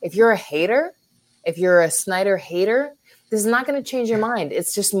Snyder. If you're a Snyder hater, this is not going to change your mind.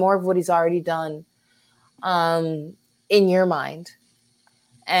 It's just more of what he's already done in your mind.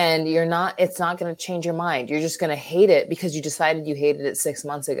 And it's not going to change your mind. You're just going to hate it because you decided you hated it 6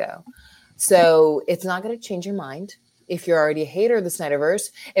 months ago. So it's not going to change your mind. If you're already a hater of the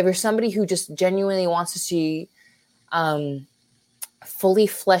Snyderverse, if you're somebody who just genuinely wants to see fully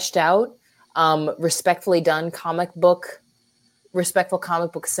fleshed out, respectfully done respectful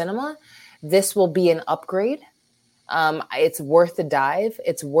comic book cinema, this will be an upgrade. It's worth the dive.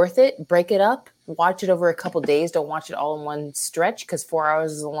 It's worth it. Break it up. Watch it over a couple days. Don't watch it all in one stretch because 4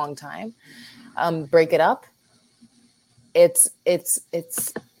 hours is a long time. Break it up. It's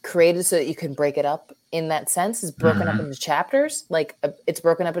created so that you can break it up. In that sense, is broken up into chapters. It's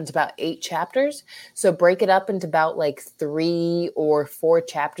broken up into about 8 chapters. So break it up into about 3 or 4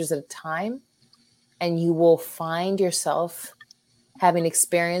 chapters at a time, and you will find yourself having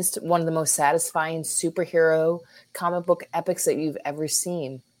experienced one of the most satisfying superhero comic book epics that you've ever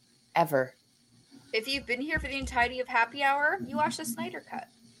seen, ever. If you've been here for the entirety of Happy Hour, you watch the Snyder Cut.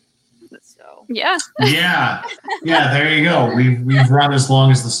 So Yeah. Yeah. There you go. We've run as long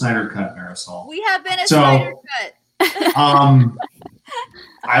as the Snyder Cut, Marisol. We have been a Snyder Cut.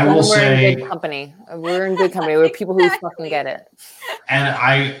 I will say we're in good company. We're in good company. We're people who fucking get it. And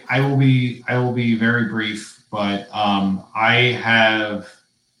I will be very brief, but I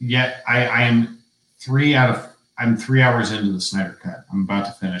am 3 hours into the Snyder Cut. I'm about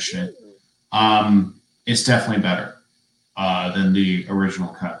to finish it. It's definitely better than the original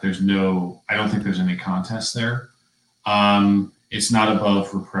cut. I don't think there's any contest there. It's not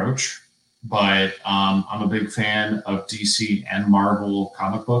above reproach, but I'm a big fan of DC and Marvel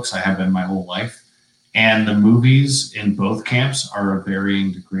comic books. I have been my whole life. And the movies in both camps are of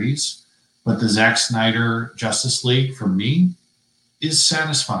varying degrees. But the Zack Snyder Justice League, for me, is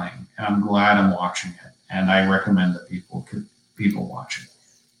satisfying. And I'm glad I'm watching it. And I recommend that people watch it.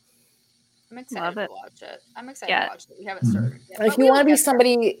 I'm excited to watch it. To watch it. We haven't Mm-hmm. started yet. If you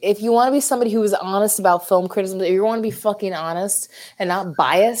want to be somebody who is honest about film criticism, if you want to be fucking honest and not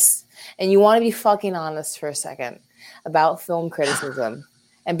biased, and you want to be fucking honest for a second about film criticism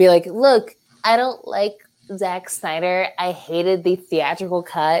and be like, look, I don't like Zack Snyder. I hated the theatrical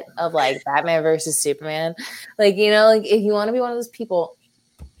cut of Batman versus Superman. If you want to be one of those people,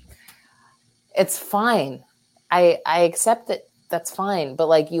 it's fine. I accept it. That's fine.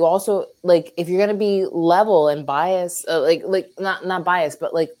 But you also if you're gonna be level and biased, not biased,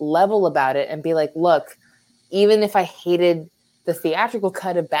 but level about it and be like, look, even if I hated the theatrical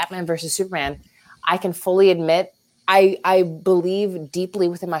cut of Batman versus Superman, I can fully admit I believe deeply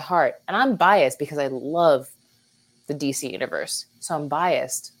within my heart, and I'm biased because I love the DC universe, so I'm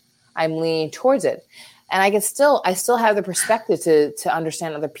biased. I'm leaning towards it, and I still have the perspective to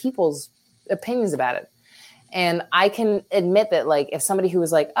understand other people's opinions about it. And I can admit that, if somebody who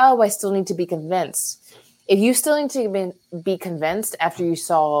was oh, I still need to be convinced. If you still need to be convinced after you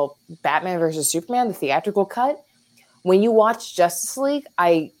saw Batman versus Superman, the theatrical cut, when you watch Justice League,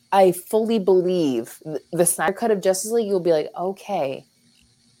 I fully believe the Snyder cut of Justice League, you'll be like, okay.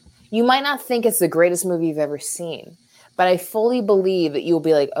 You might not think it's the greatest movie you've ever seen, but I fully believe that you'll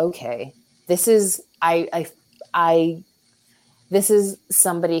be like, okay, this is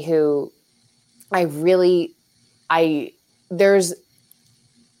somebody who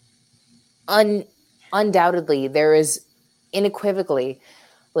undoubtedly there is unequivocally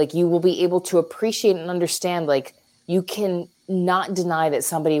you will be able to appreciate and understand you can not deny that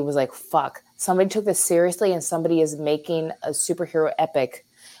somebody was fuck, somebody took this seriously and somebody is making a superhero epic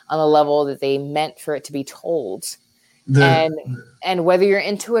on a level that they meant for it to be told. and whether you're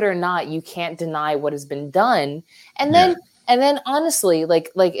into it or not, you can't deny what has been done. And then honestly,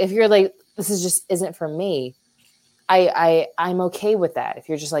 like if you're like, this is just isn't for me, I'm okay with that. If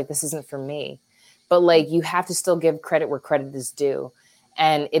you're just like, this isn't for me, but like, you have to still give credit where credit is due.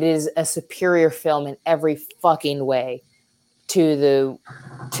 And it is a superior film in every fucking way to the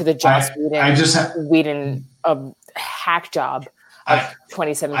Joss Whedon hack job of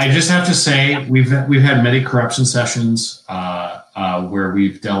 2017. I just have to say, we've had many corruption sessions where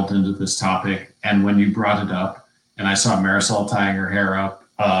we've delved into this topic, and when you brought it up, and I saw Marisol tying her hair up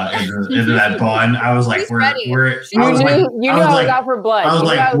into that bun, I was like, you knew I was out for blood. I was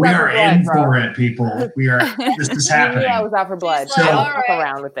like, we are in for it, people. We are. This is happening. You knew I was out for blood. So I'll fuck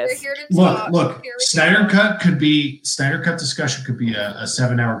around with this. Look. Snyder Cut discussion could be a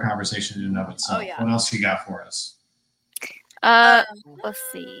 7-hour conversation in and of itself. Oh, yeah. What else you got for us? Let's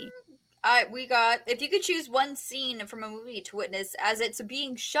see. We got, if you could choose one scene from a movie to witness as it's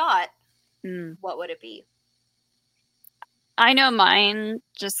being shot, what would it be? I know mine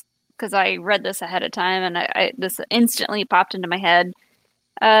just because I read this ahead of time, and I this instantly popped into my head.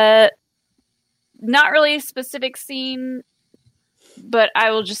 Not really a specific scene, but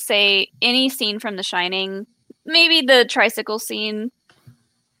I will just say any scene from The Shining. Maybe the tricycle scene.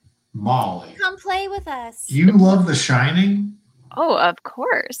 Molly, come play with us. You love The Shining? Oh, of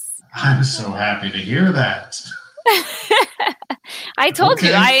course. I'm so happy to hear that. I told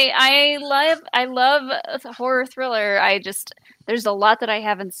you I love a horror thriller. There's a lot that I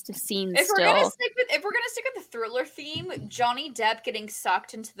haven't seen if still. We're gonna stick with the thriller theme, Johnny Depp getting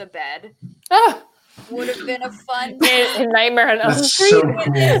sucked into the bed would have been a fun Nightmare on Elm Street.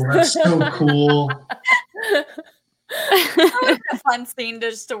 That's so cool. That would be a fun scene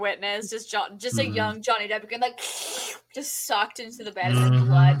to witness. Just a young Johnny Depp getting like just sucked into the bed and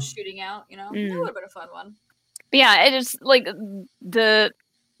blood shooting out. You know, that would have been a fun one. But yeah, it is like the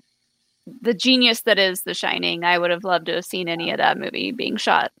genius that is The Shining. I would have loved to have seen any of that movie being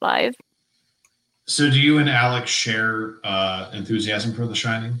shot live. So, do you and Alex share enthusiasm for The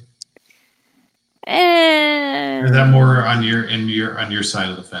Shining? Or is that more on your side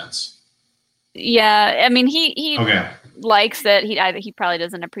of the fence? Yeah, I mean he okay. likes it. He probably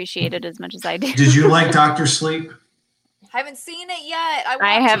doesn't appreciate it as much as I do. Did you like Dr. Sleep? I haven't seen it yet.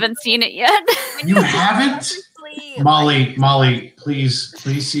 I haven't seen it yet. You haven't? Molly, please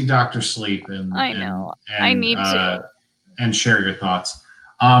see Dr. Sleep and I know. I need to. And share your thoughts.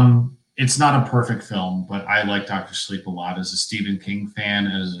 It's not a perfect film, but I like Dr. Sleep a lot. As a Stephen King fan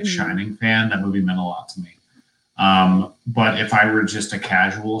and as a Shining fan, that movie meant a lot to me. But if I were just a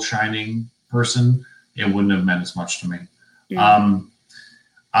casual Shining person, it wouldn't have meant as much to me.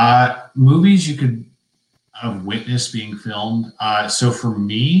 Movies you could have witnessed being filmed. So for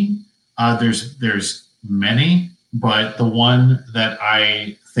me, there's many, but the one that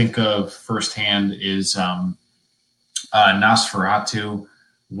I think of firsthand is Nosferatu,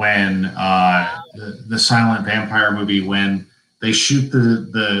 when the silent vampire movie, when they shoot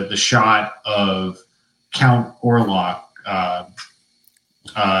the shot of Count Orlok,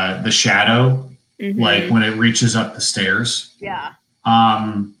 the shadow, like when it reaches up the stairs. Yeah.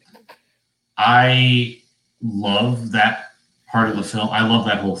 I love that part of the film. I love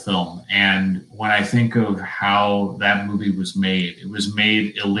that whole film. And when I think of how that movie was made, it was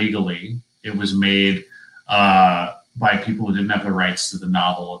made illegally. It was made by people who didn't have the rights to the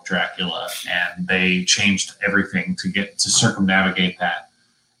novel of Dracula, and they changed everything to circumnavigate that.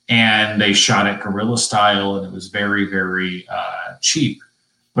 And they shot it guerrilla style, and it was very, very cheap,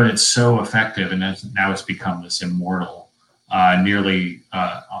 but it's so effective. And now it's become this immortal, nearly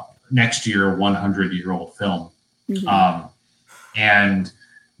next year, 100-year-old film. And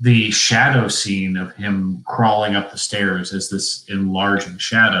the shadow scene of him crawling up the stairs as this enlarging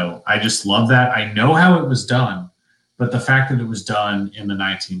shadow, I just love that. I know how it was done, but the fact that it was done in the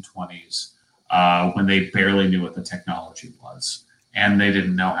 1920s, when they barely knew what the technology was, and they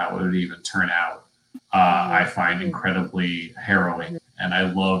didn't know how it would even turn out, I find incredibly harrowing, and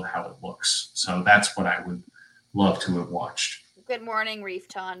I love how it looks. So that's what I would love to have watched. Good morning,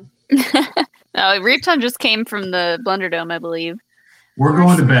 Reefton. No, Reefton just came from the Blunderdome, I believe. We're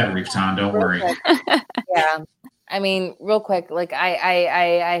going to bed, Reefton. Don't worry. Yeah, I mean, real quick, like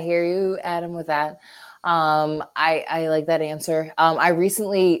I hear you, Adam, with that. I like that answer. I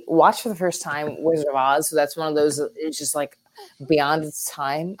recently watched for the first time Wizard of Oz, so that's one of those. It's just like beyond its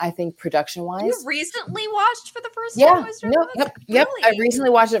time, I think, production wise. You recently watched for the first time? Yep. I recently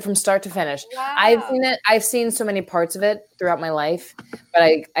watched it from start to finish. Wow. I've seen so many parts of it throughout my life, but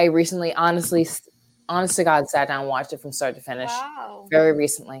I recently, honest to God, sat down and watched it from start to finish. Wow. Very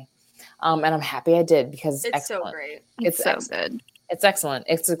recently. And I'm happy I did because It's excellent. so great. It's so excellent. good. It's excellent.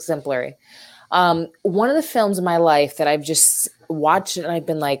 It's exemplary. One of the films in my life that I've just watched and I've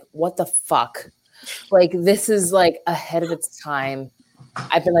been like, what the fuck? Like, this is like ahead of its time.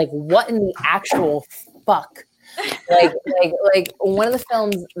 I've been like, what in the actual fuck? Like one of the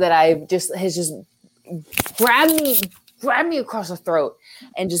films that has just grabbed me across the throat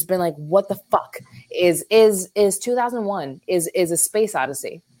and just been like, what the fuck is 2001 is A Space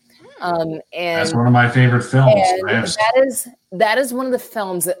Odyssey. And that's one of my favorite films. That is one of the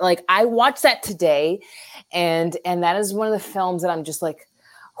films that, like, I watched that today, and that is one of the films that I'm just like,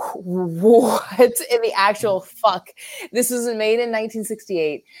 what in the actual fuck? This was made in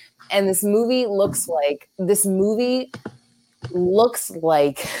 1968, and this movie looks like this is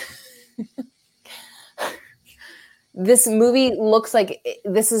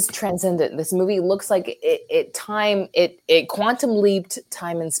transcendent. This movie looks like it quantum leaped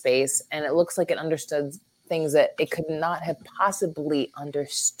time and space, and it looks like it understood things that it could not have possibly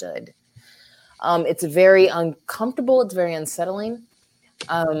understood. It's very uncomfortable. It's very unsettling,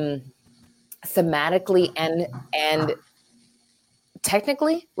 thematically and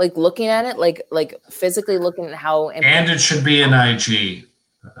technically. Like, looking at it, like physically looking at how. And it should be an IG.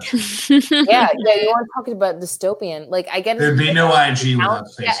 Yeah, you want to talk about dystopian? Like, I get there'd be no IG without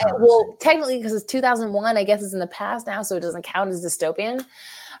space. Yeah, well, technically, because it's 2001, I guess it's in the past now, so it doesn't count as dystopian.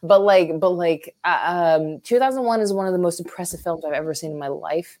 But 2001 is one of the most impressive films I've ever seen in my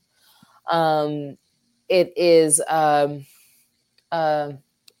life. It is.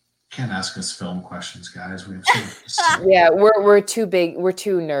 Can't ask us film questions, guys. We have yeah, we're too big. We're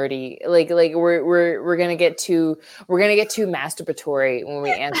too nerdy. Like we're gonna get too masturbatory when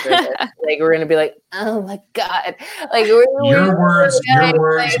we answer this. Like, we're gonna be like, oh my god, like your words,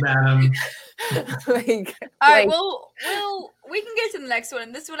 madam. All right, well, we can get to the next one.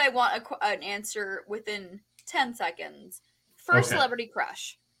 And this one, I want an answer within 10 seconds. First celebrity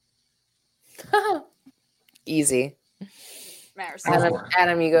crush. Easy. Marisol.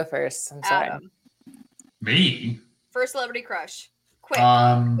 Adam, you go first. I'm sorry. Adam. Me? First celebrity crush. Quick.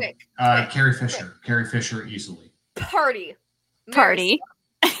 Carrie Fisher. Carrie Fisher, easily. Party.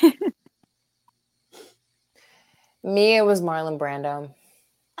 Me, it was Marlon Brando.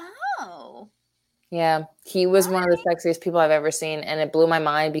 Oh. Yeah, he was one of the sexiest people I've ever seen, and it blew my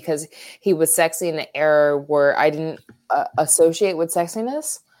mind because he was sexy in an era where I didn't associate with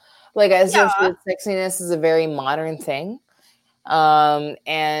sexiness. Like, I associate sexiness as a very modern thing. And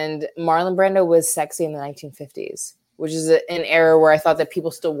Marlon Brando was sexy in the 1950s, which is an era where I thought that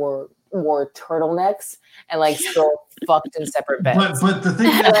people still wore turtlenecks and like still fucked in separate beds. But the thing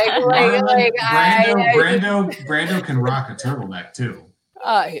is, Brando can rock a turtleneck too.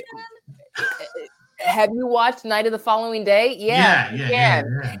 Have you watched Night of the Following Day? Yeah. Yes, you can.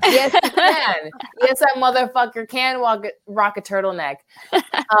 Yes, that motherfucker can rock a turtleneck.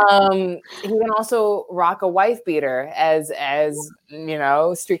 He can also rock a wife beater, as you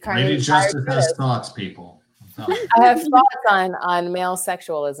know, streetcar. Lady Justice has thoughts, people. I have thoughts on male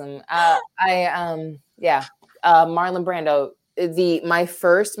sexualism. Marlon Brando. My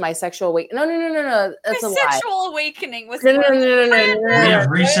sexual awakening. No. That's a lie. Sexual awakening was no. We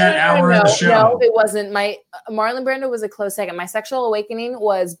have reset hour of the show. No, it wasn't. My Marlon Brando was a close second. My sexual awakening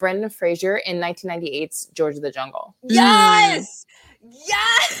was Brendan Fraser in 1998's George of the Jungle. Yes.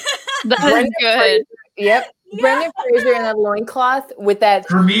 That was good. Yep. Yeah. Brendan Fraser in a loincloth with that.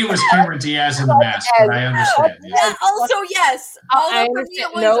 For me, it was Cameron Diaz in the mask, but I understand. Yeah. Also, yes. I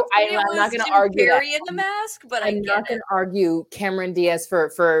understand. I'm not going to argue that. In the mask, but I'm not going to argue Cameron Diaz for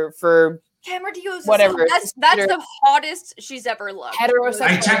Cameron Diaz. Whatever. That's the hottest she's ever looked. Heterosexual.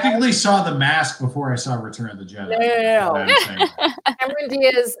 I technically saw the mask before I saw Return of the Jedi. No. Cameron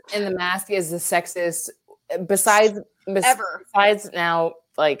Diaz in the mask is the sexiest. Besides now,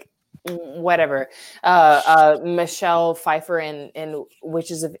 like, whatever, Michelle Pfeiffer in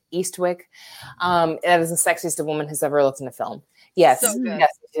Witches of Eastwick, that is the sexiest a woman has ever looked in a film. Yes, so good.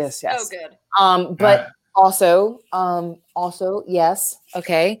 yes. So good. But also, yes,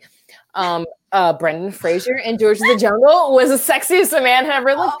 okay. Brendan Fraser in George of the Jungle was the sexiest a man had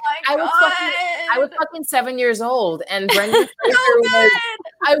ever looked. Oh my God. I was fucking 7 years old, and Brendan Fraser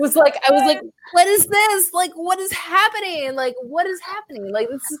I was like, what is this? Like, what is happening? Like, what is happening? Like,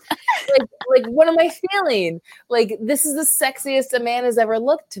 this is like, what am I feeling? Like, this is the sexiest a man has ever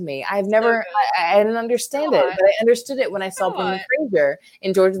looked to me. I didn't understand it, but I understood it when I saw Brendan Fraser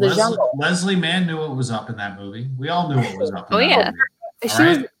in George of the Jungle. Leslie Mann knew what was up in that movie. We all knew what was up in that movie. She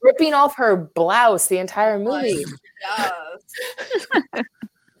was ripping off her blouse the entire movie.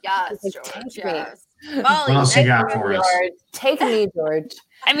 Yes, Like, George. take me. Yes. Molly, What else you got next for us? George. Take me, George.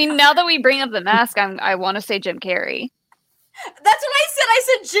 I mean, now that we bring up the mask, I want to say Jim Carrey. That's what I said. I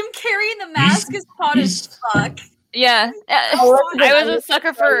said Jim Carrey in the mask is hot as fuck. Yeah, Oh, I was a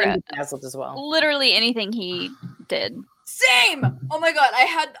sucker for Dazzled as well. literally anything he did. Same. Oh my god,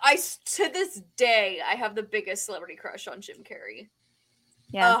 to this day I have the biggest celebrity crush on Jim Carrey.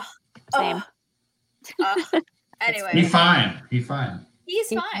 Yeah, same. Anyway, He fine. He's fine. He's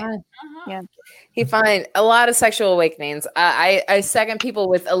fine. Uh-huh. Yeah, he fine. A lot of sexual awakenings. I second people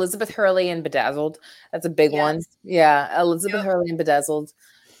with Elizabeth Hurley and Bedazzled. That's a big one. Yeah, Elizabeth Hurley and Bedazzled.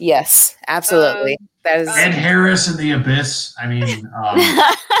 Yes, absolutely. That is Ed Harris in The Abyss. I mean,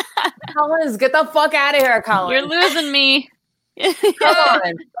 Collins, get the fuck out of here, Collins. You're losing me. Come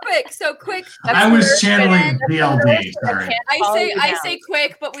on. Quick. I was channeling BLD. Sorry. I say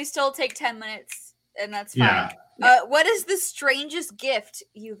quick, but we still take 10 minutes, and that's fine. Yeah. What is the strangest gift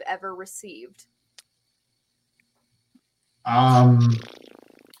you've ever received? All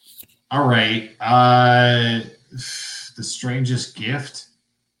right. The strangest gift.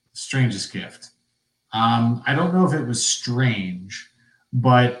 I don't know if it was strange,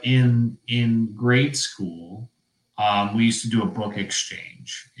 but in grade school, we used to do a book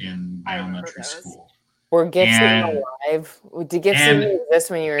exchange in elementary school. Were gifts even alive? Did gifts even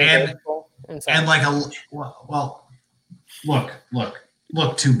exist when you were in grade school? And like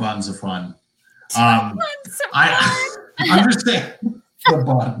look, 2 buns of fun. I'm just saying the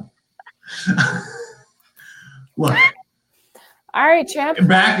bun. Look. All right, champ.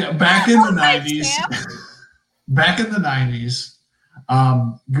 Back in the 90s. Back in the 90s,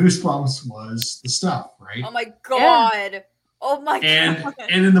 Goosebumps was the stuff, right? Oh my god. Yeah. Oh my god.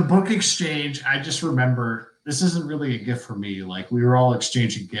 And in the book exchange, I just remember, this isn't really a gift for me. Like, we were all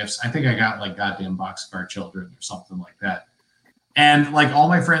exchanging gifts. I think I got like goddamn Box of Our Children or something like that. And like all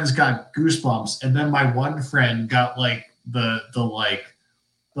my friends got Goosebumps, and then my one friend got like the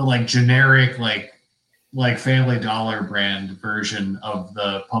generic like Family Dollar brand version of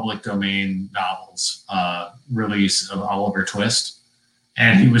the public domain novels release of Oliver Twist.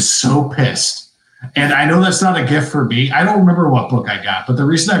 And he was so pissed. And I know that's not a gift for me. I don't remember what book I got, but the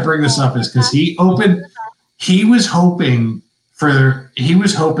reason I bring this up is because he was hoping for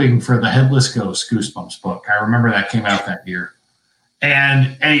the Headless Ghost Goosebumps book. I remember that came out that year.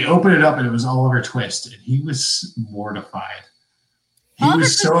 And he opened it up and it was Oliver Twist, and he was mortified. He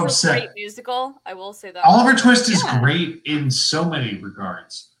was so upset. Great musical, I will say that. Oliver Twist is great in so many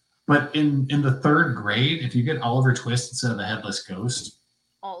regards, but in the 3rd grade, if you get Oliver Twist instead of the Headless Ghost,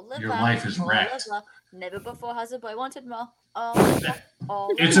 your life is wrecked. Never before has a boy wanted more.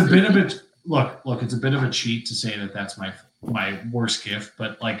 It's a bit of a look. It's a bit of a cheat to say that that's my worst gift,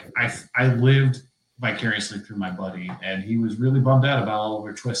 but like I lived vicariously through my buddy, and he was really bummed out about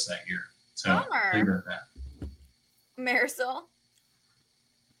Oliver Twist that year. So leave it at that. Marisol.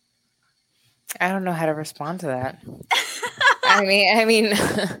 I don't know how to respond to that. I mean,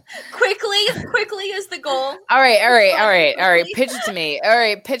 quickly is the goal. All right. Pitch it to me. All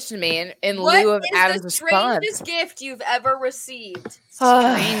right, pitch to me in lieu of Adam's response. What is the strangest gift you've ever received?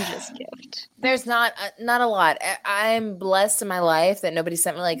 Strangest gift. There's not a lot. I'm blessed in my life that nobody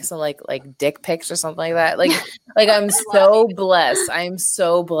sent me like some like dick pics or something like that. Like I'm so blessed. I'm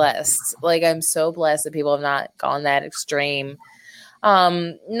so blessed. Like I'm so blessed that people have not gone that extreme.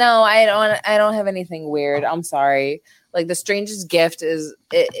 No, I don't have anything weird. I'm sorry. Like the strangest gift is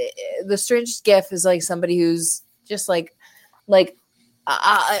like somebody who's just like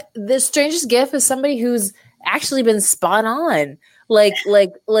the strangest gift is somebody who's actually been spot on. Like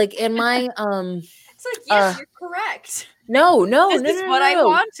in my It's like, yes, you're correct. No, this is what I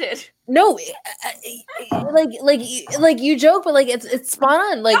wanted. No, like you joke, but like it's spot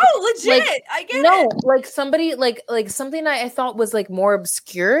on. Like no, legit. I get it. No, like somebody like something I thought was like more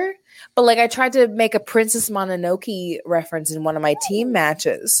obscure, but like I tried to make a Princess Mononoke reference in one of my team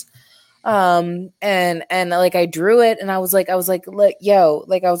matches. And like I drew it, and I was like, look, yo,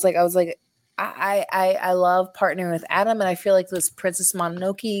 like I was like. I love partnering with Adam, and I feel like this Princess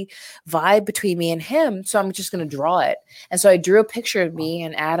Mononoke vibe between me and him. So I'm just gonna draw it. And so I drew a picture of me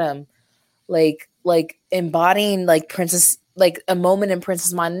and Adam, like embodying like Princess, like a moment in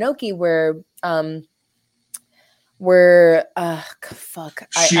Princess Mononoke where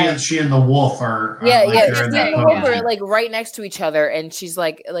she and the wolf are we're like right next to each other, and she's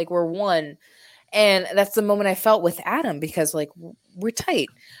like we're one. And that's the moment I felt with Adam, because like we're tight.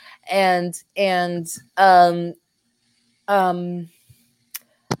 And in the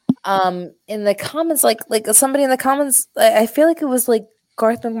comments, like somebody in the comments, I feel like it was like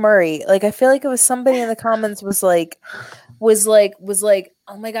Garth McMurray. Like I feel like it was somebody in the comments was like,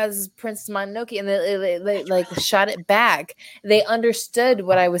 oh my God, this is Princess Mononoke. And they like shot it back. They understood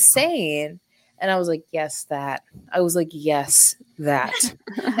what I was saying. And I was like, yes, that. I was like, yes, that.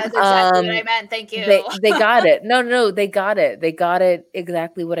 That's exactly what I meant. Thank you. They got it. No, they got it. They got it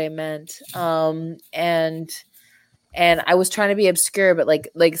exactly what I meant. And I was trying to be obscure, but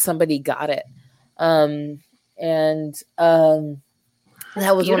like somebody got it. That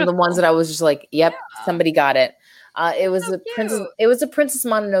was one of the ones that I was just like, yep, somebody got it. It was So a Princess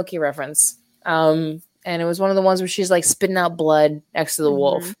Mononoke reference. And it was one of the ones where she's like spitting out blood next to the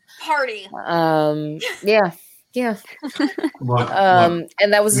wolf. Party. Yeah. Look,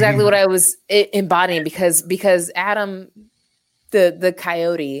 And that was exactly what I was embodying because Adam, the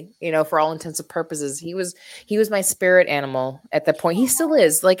coyote, you know, for all intents and purposes, he was my spirit animal at that point. He still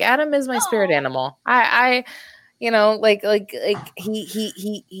is. Like Adam is my spirit animal. I you know, like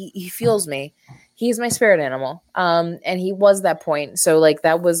he feels me. He's my spirit animal. And he was that point. So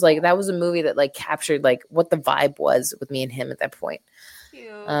that was a movie that like captured like what the vibe was with me and him at that point.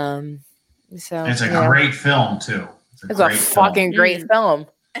 Cute. So it's a great film too. It's a fucking great film.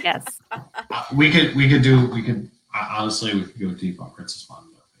 Yes. We could honestly we could go deep on Princess Mononoke.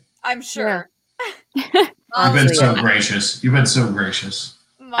 I'm sure. You've been so gracious. You've been so gracious.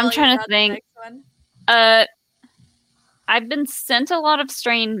 Molly, I'm trying to the think. next one. I've been sent a lot of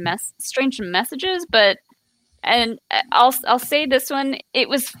strange messages, and I'll say this one. It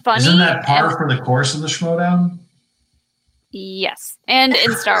was funny. Isn't that par for the course in the Schmodown? Yes, and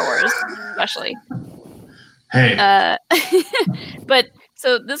in Star Wars, especially. Hey. But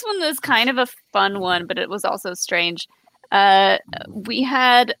so this one was kind of a fun one, but it was also strange. We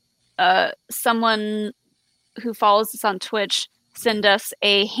had someone who follows us on Twitch send us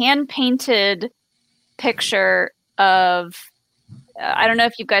a hand-painted picture of I don't know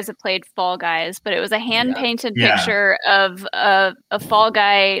if you guys have played Fall Guys, but it was a hand-painted picture of a Fall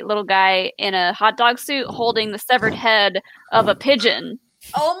Guy, little guy in a hot dog suit holding the severed head of a pigeon.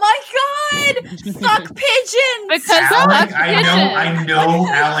 Oh my God! Fuck pigeons! Because Alex, I know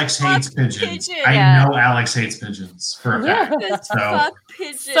Alex hates pigeons. I know Alex hates pigeons for a fact. So, fuck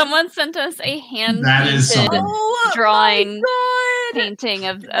pigeons. Someone sent us a hand-painted drawing painting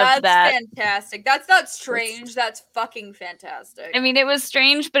of that. That's fantastic. That's not strange. That's fucking fantastic. I mean, it was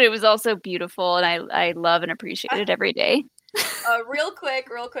strange, but it was also beautiful, and I love and appreciate it every day. Real quick,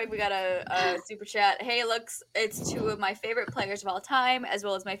 we got a super chat. Hey, looks, it's two of my favorite players of all time, as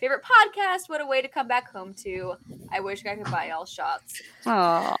well as my favorite podcast. What a way to come back home to. I wish I could buy all shots.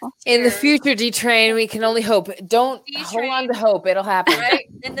 Aww. In the future, D-Train, we can only hope. Don't hold on to hope. It'll happen. Right?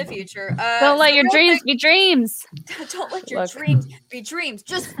 In the future. Don't let your dreams be dreams. Don't let your dreams be dreams.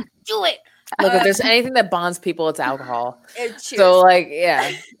 Just do it. Look, if there's anything that bonds people, it's alcohol. Cheers. So,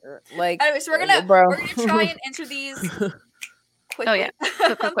 yeah. Anyway, so we're gonna try and answer these quickly. Oh, yeah.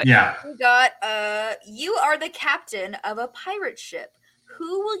 Quick. Yeah. We got, you are the captain of a pirate ship.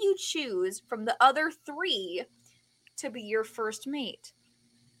 Who will you choose from the other three to be your first mate?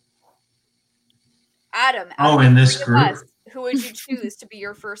 Adam. In this group? Who would you choose to be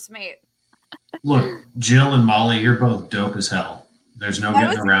your first mate? Look, Jill and Molly, you're both dope as hell. There's no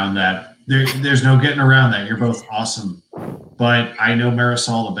getting around that. There's no getting around that. You're both awesome. But I know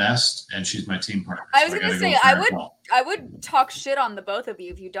Marisol the best, and she's my team partner. I was going to say, I would talk shit on the both of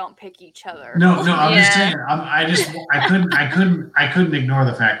you if you don't pick each other. No, I'm just saying. I couldn't ignore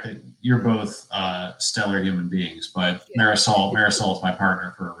the fact that you're both stellar human beings. But Marisol is my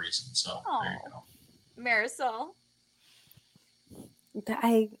partner for a reason. So there you go. Marisol.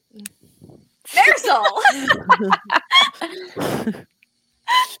 Marisol.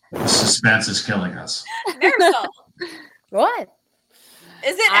 The suspense is killing us. Marisol. What?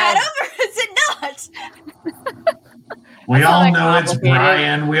 Is it Adam or is it not? We all know it's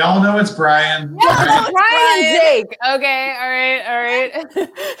Brian. Yeah, Brian's Jake. Okay, all right.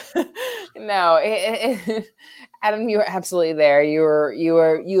 No, Adam, you were absolutely there.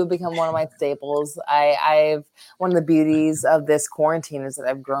 You have become one of my staples. I've one of the beauties of this quarantine is that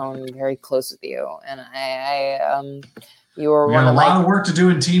I've grown very close with you, and you were we one got of a lot of work to do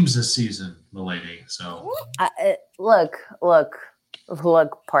in teams this season, milady. So look,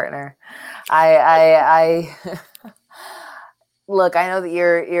 partner. I look. I know that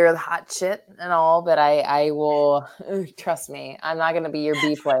you're the hot shit and all, but I will trust me. I'm not going to be your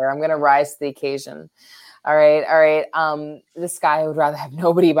B player. I'm going to rise to the occasion. All right. This guy would rather have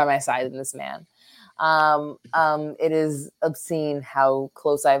nobody by my side than this man. It is obscene how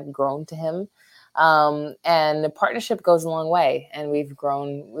close I've grown to him. And the partnership goes a long way, and we've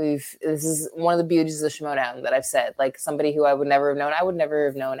grown. This is one of the beauties of the Schmodown that I've said, like somebody who I would never have known. I would never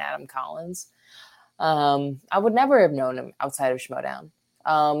have known Adam Collins. I would never have known him outside of Schmodown.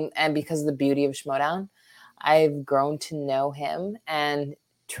 And because of the beauty of Schmoedown, I've grown to know him and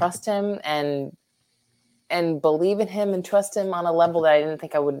trust him and believe in him and trust him on a level that I didn't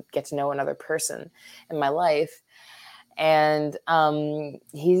think I would get to know another person in my life. And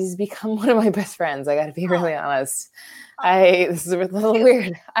he's become one of my best friends. I got to be really honest. This is a little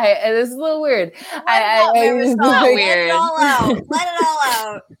weird. This is a little weird. Let it all out. Let it all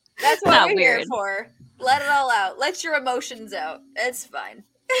out. That's what we're here for. Let it all out. Let your emotions out. It's fine.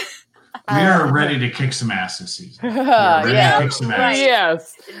 We are ready to kick some ass this season. We are ready to kick some ass.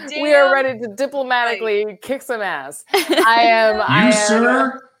 Yes. We are ready to diplomatically kick some ass. I am.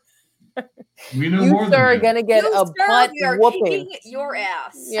 Sir? We know you, more sir, than are going to get a butt whooping. Kicking your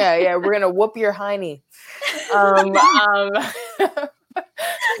ass. Yeah. We're going to whoop your hiney.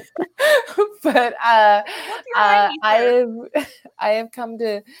 But I have come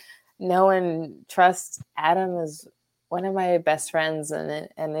to know and trust Adam as one of my best friends, and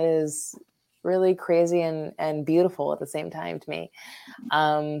it is really crazy and beautiful at the same time to me.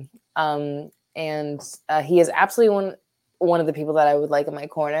 And he is absolutely one of the people that I would like in my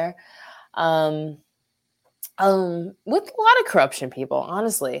corner. With a lot of corruption people,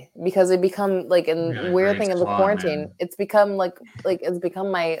 honestly, because it become like a weird thing in the quarantine. Man. It's become like it's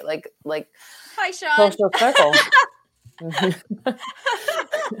become my like hi, Sean. social circle.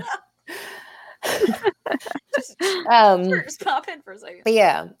 just pop in for a second. But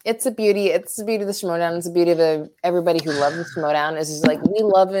yeah, it's a beauty. It's the beauty of the Schmoedown. It's the beauty of everybody who loves the Schmoedown. Is just like we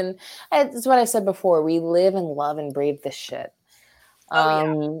love it's what I said before. We live and love and breathe this shit.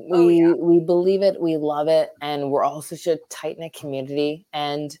 We believe it, we love it, and we're all such a tight-knit community.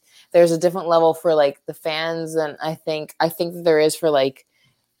 And there's a different level for like the fans, and I think that there is for like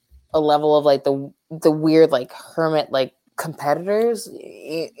a level of like the weird like hermit like competitors.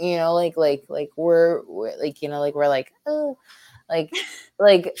 You know, like we're like, you know, like we're like oh, like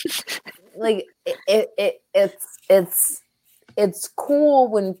it's cool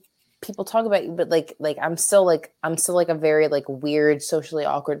when people talk about you, but like I'm still like a very like weird, socially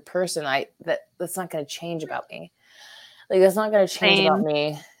awkward person. That's not going to change about me. Like that's not going to change about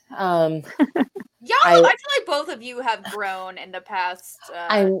me. I feel like both of you have grown in the past.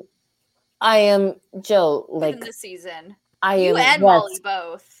 I am Jill. Like this season, you and Molly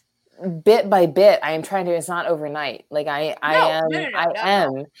both. Bit by bit, I am trying to. It's not overnight. Like I am,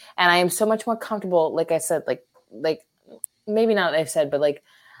 and I am so much more comfortable. Like I said, like maybe not. I've said, but like.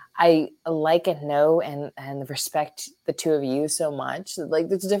 I like and know and respect the two of you so much. Like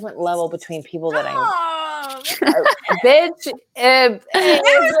there's a different level between people that I bitch.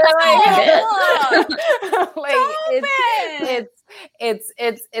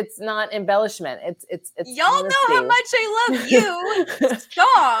 It's not embellishment. It's y'all honesty. Know how much I love you.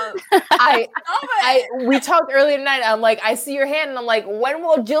 Stop. We talked earlier tonight. I'm like, I see your hand, and I'm like, when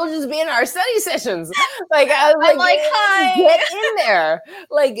will Jill just be in our study sessions? Like I was like hi, get in there.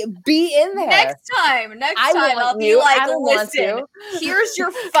 Like be in there. Next time I'll be like, listen, here's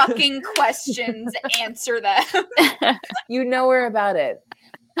your fucking questions. Answer them. You know we're about it.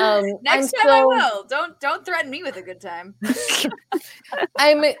 Next time I will. Don't threaten me with a good time.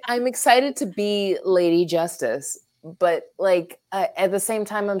 I'm excited to be Lady Justice, but like at the same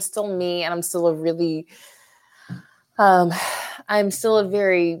time, I'm still me, and I'm still a really, I'm still a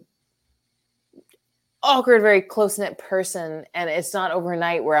very awkward, very close-knit person, and it's not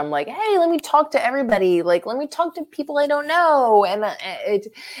overnight where I'm like, hey, let me talk to everybody, like let me talk to people I don't know, and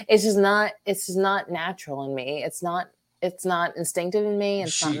it's just not natural in me. It's not instinctive in me.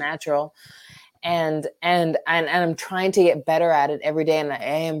 It's not natural. And I'm trying to get better at it every day. And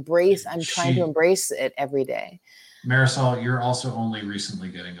I'm trying to embrace it every day. Marisol, you're also only recently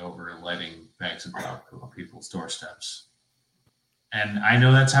getting over lighting bags of vodka on people's doorsteps. And I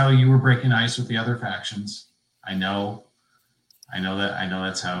know that's how you were breaking ice with the other factions. I know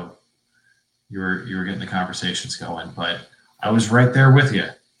that's how you were getting the conversations going, but I was right there with you,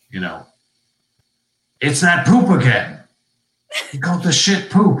 you know. It's that poop again. He called the shit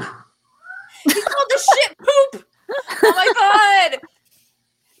poop. He called the shit poop. Oh my God.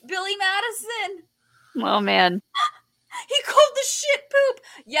 Billy Madison. Oh man. He called the shit poop.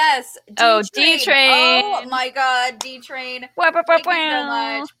 Yes. D-Train. Oh my God, D-Train. Thank you so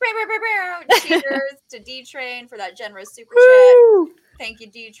much. Cheers to D-Train for that generous super chat. Thank you,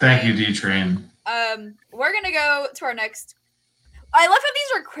 D-Train. Thank you, D-Train. We're gonna go to our next. I love how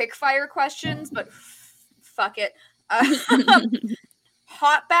these are quick fire questions, but fuck it.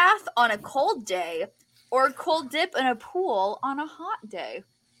 Hot bath on a cold day or cold dip in a pool on a hot day?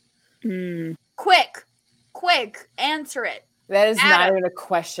 Quick, answer it. That is Adam. Not even a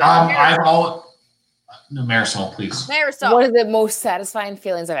question. No, Marisol, please. Marisol. One of the most satisfying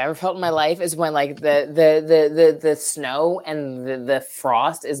feelings I've ever felt in my life is when like the snow and the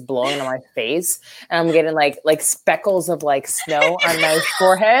frost is blowing on my face, and I'm getting like speckles of like snow on my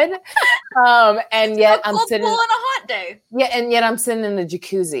forehead. And yet I'm sitting on a hot day. Yeah, and yet I'm sitting in the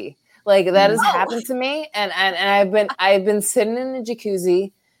jacuzzi. Like that has happened to me, and I've been sitting in the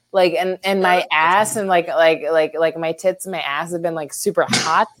jacuzzi. Like and my ass and like my tits and my ass have been like super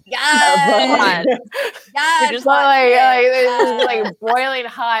hot. Yes. You're just like boiling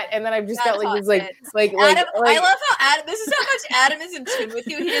hot, and then I've just got like this like Adam, I love how Adam. This is how much Adam is in tune with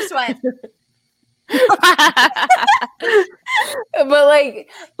you. He just went.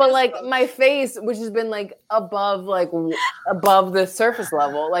 but like my face, which has been like above the surface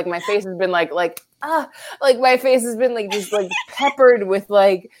level, like my face has been like my face has been like just like peppered with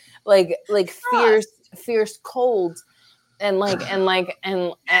like fierce cold and like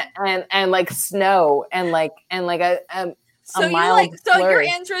snow and like a so you mild like so flurry.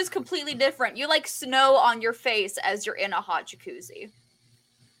 Your answer is completely different. You like snow on your face as you're in a hot jacuzzi.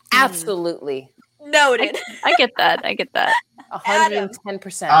 Absolutely. Noted. I get that.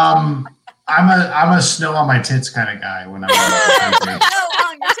 110%. I'm a snow on my tits kind of guy when I'm snow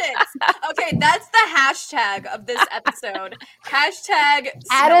on your tits. Okay, that's the hashtag of this episode. Hashtag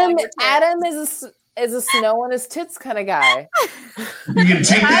Adam is a snow on his tits kind of guy. You can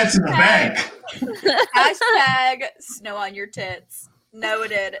take that to the bank. Hashtag snow on your tits.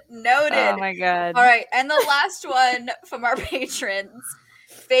 Noted. Oh my god. All right, and the last one from our patrons.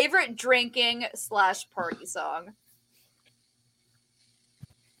 Favorite drinking / party song?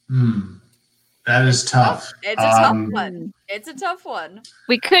 That is tough. It's a tough one. It's a tough one.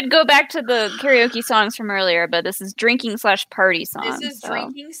 We could go back to the karaoke songs from earlier, but this is drinking / party songs. This is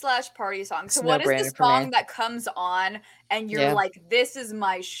drinking / party songs. So No what is brainer the for me. song that comes on and you're like, this is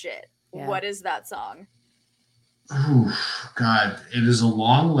my shit? Yeah. What is that song? Ooh, God, it is a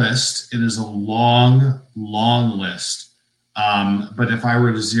long list. It is a long list. But if I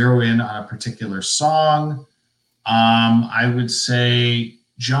were to zero in on a particular song, I would say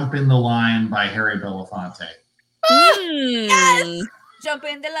Jump in the Line by Harry Belafonte. Yes! Jump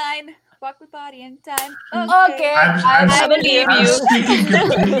in the line. Walk with body in time. Okay. I believe I'm you. speaking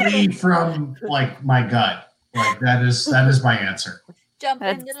completely from like my gut. Like that is my answer. Jump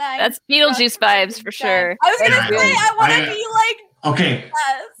in the line. That's Beetlejuice vibes for sure. I was going to say, I want to be like... Okay. Yes.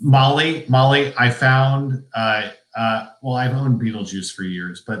 Molly, I found... well, I've owned Beetlejuice for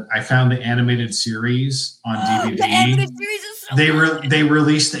years, but I found the animated series on DVD. The animated series is so good. They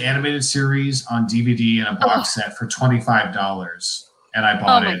released the animated series on DVD in a box set for $25, and I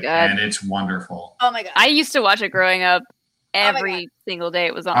bought it, and it's wonderful. Oh my god! I used to watch it growing up every single day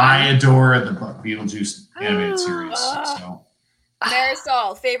it was on. I adore the Beetlejuice animated series. So.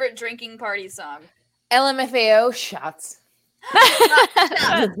 Marisol, favorite drinking party song? LMFAO, shots.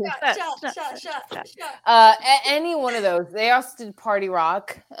 Any one of those. They also did Party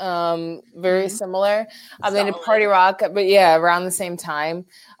Rock, very similar. They did Party Rock, but yeah, around the same time.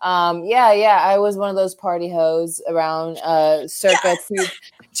 I was one of those party hoes around circa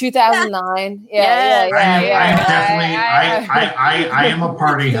 2009. I am a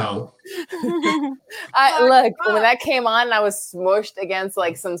party hoe. Look, when that came on, I was smushed against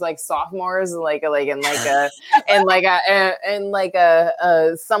like some like sophomores, somebody's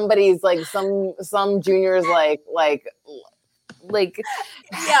like some juniors you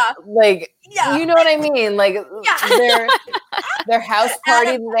know what I mean, their house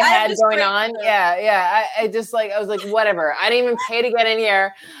party that they had going on. I just I was like, whatever, I didn't even pay to get in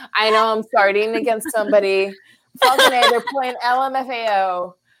here. I know I'm starting against somebody. Fucking A, they're playing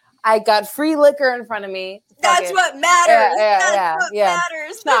LMFAO. I got free liquor in front of me. That's what matters. That's what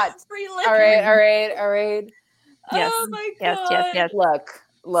matters. Shots. Free liquor. All right. Yes. Oh my god. Yes. Look.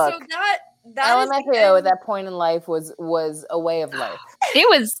 So that LMFAO at that point in life was a way of life. It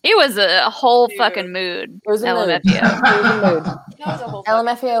was a whole fucking mood. It was a LMFAO. mood. It was a mood. That was a whole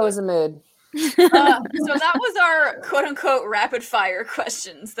LMFAO was a mood. So that was our quote unquote rapid fire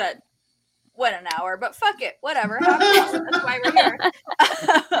questions that went an hour, but fuck it, whatever. That's why we're here.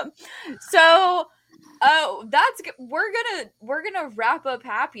 We're gonna wrap up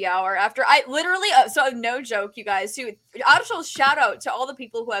happy hour after I literally so no joke, you guys. Too actual shout out to all the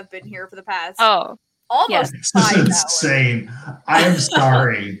people who have been here for the past almost This 5 is hours. insane. I am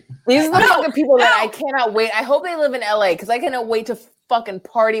sorry. These are the fucking people that I cannot wait. I hope they live in LA because I cannot wait to fucking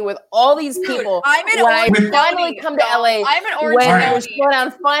party with all these people I'm in when I Orange finally County, come to y'all. LA. I'm in Orange When County.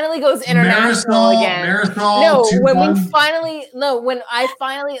 Schmodown finally goes international again. Marisol, when I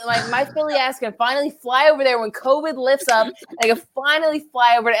finally, like, my Philly ass can finally fly over there when COVID lifts up, I can finally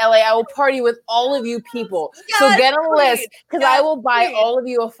fly over to LA. I will party with all of you people. So get on the list because I will buy all of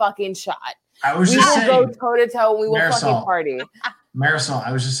you a fucking shot. I was we just will saying, go toe to toe. We will Marisol, fucking party. Marisol,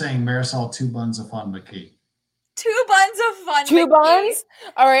 I was just saying, Marisol, 2 buns of fun, McKee. 2 buns of fun. 2 McKee. buns?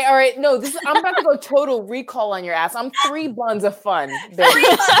 All right. No, I'm about to go total recall on your ass. I'm 3 buns of fun. All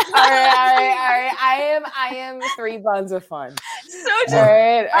right. I am 3 buns of fun. So all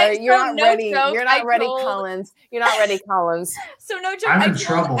right. You're not ready. Joke, You're not ready, Collins. You're not ready, Collins. So no joke. I'm in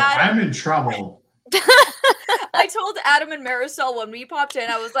trouble. I'm in trouble. I told Adam and Marisol when we popped in,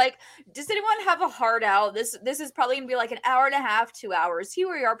 I was like, does anyone have a heart out? This is probably gonna be like an hour and a half, 2 hours. Here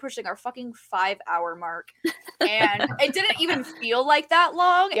we are pushing our fucking 5-hour mark. And it didn't even feel like that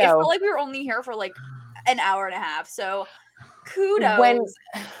long. It felt like we were only here for like an hour and a half. So kudos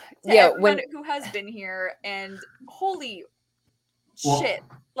to everyone who has been here, and holy shit.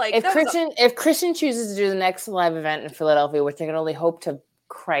 Like if Christian chooses to do the next live event in Philadelphia, which I can only hope to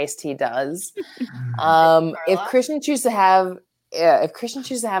Christ he does. If Christian chooses to have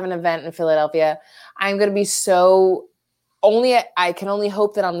an event in Philadelphia, I'm going to be I can only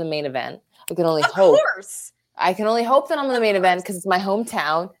hope that I'm the main event. I can only hope. Of course. I can only hope that I'm in the main event because it's my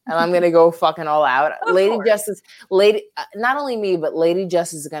hometown and I'm going to go fucking all out. Not only me, but Lady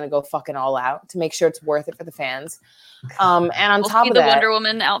Justice is going to go fucking all out to make sure it's worth it for the fans. And on top of that, the Wonder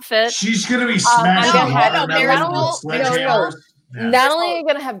Woman outfit. She's going to be smashing Not only are you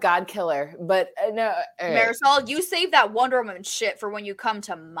going to have God Killer, but no. Marisol, you save that Wonder Woman shit for when you come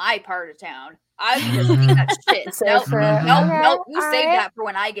to my part of town. I need to see that shit. Nope. You save that for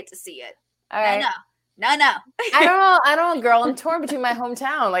when I get to see it. All right. No. I don't know, girl. I'm torn between my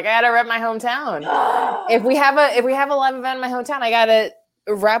hometown. Like, I gotta rep my hometown. If we have a live event in my hometown, I gotta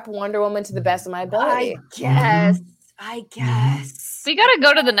rep Wonder Woman to the best of my ability. I guess. We gotta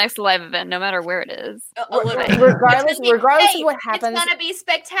go to the next live event, no matter where it is. Regardless of what happens, it's gonna be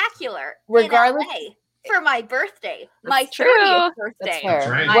spectacular. Regardless, in LA for my birthday, my 30th birthday. That's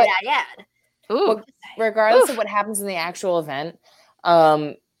right. Might I add. Regardless of what happens in the actual event,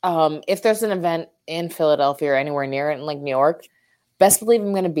 if there's an event in Philadelphia or anywhere near it in like New York, best believe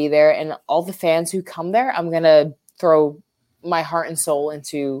I'm going to be there, and all the fans who come there, I'm going to throw my heart and soul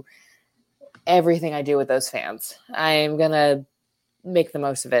into everything I do with those fans. I'm going to make the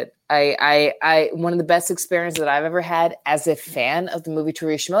most of it. I one of the best experiences that I've ever had as a fan of the movie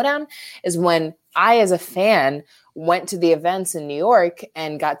True Schmodown is when I, as a fan, went to the events in New York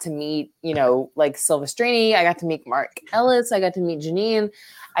and got to meet, like Silvestrini. I got to meet Mark Ellis. I got to meet Janine.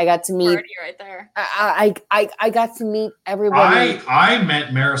 I got to meet right there. I got to meet everybody. I met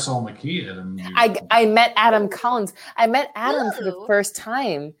Marisol McKee at a movie. I met Adam Collins. I met Adam for the first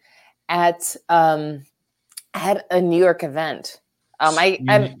time at a New York event. I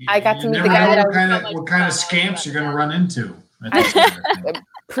got to meet the guy that what kind of scamps you're going to run into.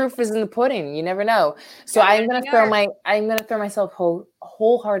 Proof is in the pudding. You never know. So I'm going to throw myself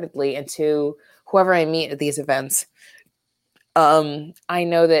wholeheartedly into whoever I meet at these events. I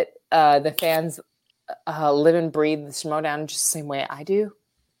know that the fans live and breathe the Schmodown just the same way I do.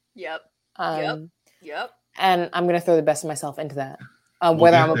 Yep. And I'm going to throw the best of myself into that,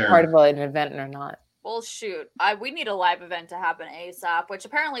 whether I'm a part of an event or not. Well, shoot. We need a live event to happen ASAP, which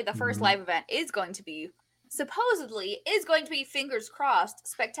apparently the first live event supposedly is going to be, fingers crossed,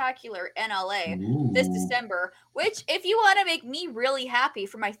 Spectacular in LA this December, which if you want to make me really happy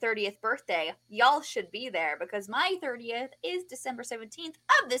for my 30th birthday, y'all should be there because my 30th is December 17th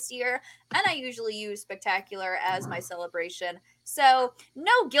of this year, and I usually use Spectacular as my celebration. So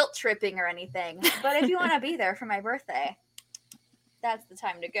no guilt tripping or anything, but if you want to be there for my birthday, that's the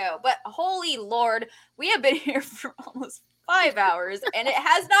time to go. But holy Lord, we have been here for almost 5 hours, and it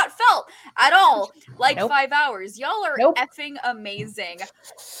has not felt at all like 5 hours. Y'all are effing amazing.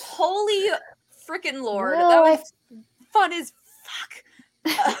 Holy freaking Lord. That was fun as fuck.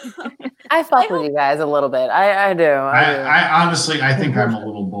 I fuck with you guys a little bit. I do. I honestly, I think I'm a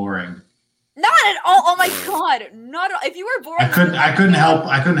little boring. Not at all. Oh my god. Not at all. If you were boring, I couldn't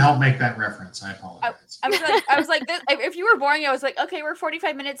help make that reference. I apologize. I was like, if you were boring, I was like, okay, we're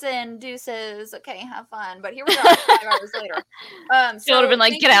 45 minutes in, deuces. Okay, have fun. But here we are 5 hours later. So would have been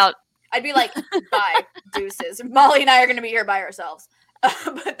like, get out. I'd be like, bye, deuces. Molly and I are gonna be here by ourselves.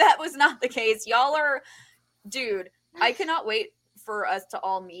 But that was not the case. Y'all are, dude. I cannot wait for us to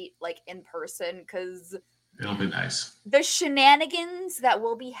all meet like in person because it'll be nice. The shenanigans that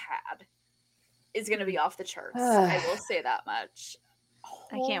will be had is going to be off the charts. I will say that much.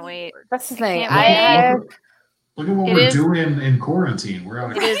 I can't wait. That's the thing. Look at what we're doing in quarantine. We're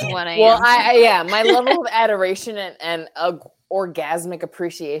out. It is 1 a.m. Well, my level of adoration and orgasmic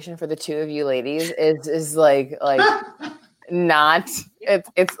appreciation for the two of you ladies is like not.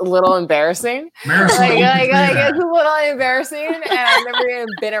 It's a little embarrassing. Marisol, it's a little embarrassing, and I've never even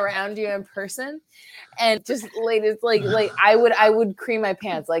been around you in person. And just ladies, like I would cream my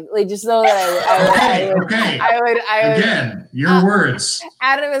pants, like just so that I would. Again, your words.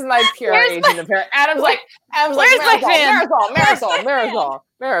 Adam is my pure agent of hair. Adam's like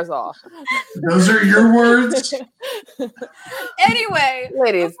Marisol. Those are your words. Anyway,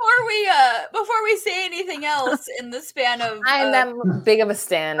 ladies, before we say anything else in the span of, I'm that big of a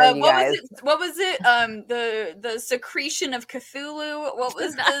stan of you guys. What was it? The secretion of Cthulhu. What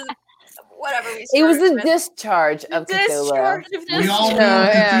was the whatever we started. It was the discharge of Cthulhu. We all know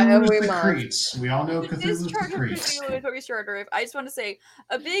Cthulhu's secretes. We all know Cthulhu's secretes. I just want to say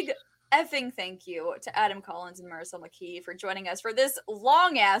a big effing thank you to Adam Collins and Marisol McKee for joining us for this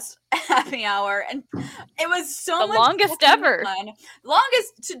long ass happy hour, and it was so much longest ever,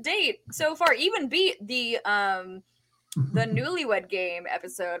 longest to date so far. Even beat the Newlywed Game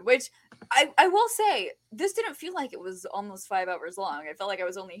episode, which I will say, this didn't feel like it was almost 5 hours long. I felt like I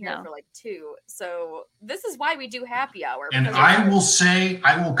was only here for like 2. So this is why we do happy hour. And I will say,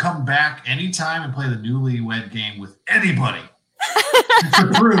 I will come back anytime and play the Newlywed Game with anybody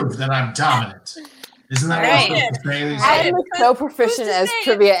to prove that I'm dominant. Isn't that what I'm supposed to say? Adam is so proficient as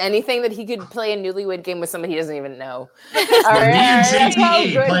trivia. Anything that he could play a Newlywed Game with somebody he doesn't even know. Me and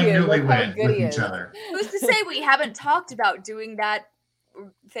JTE playing Newlywed with each other. Who's to say we haven't talked about doing that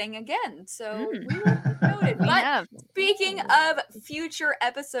thing again? So we will be noted. But speaking of future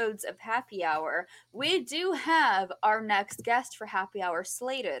episodes of Happy Hour, we do have our next guest for Happy Hour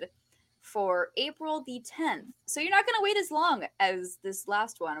slated for April the 10th. So you're not going to wait as long as this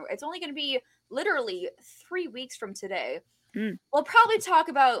last one. It's only going to be literally 3 weeks from today. We'll probably talk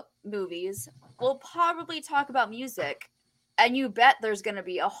about movies. We'll probably talk about music. And you bet there's going to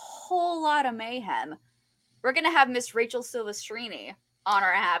be a whole lot of mayhem. We're going to have Miss Rachel Silvestrini on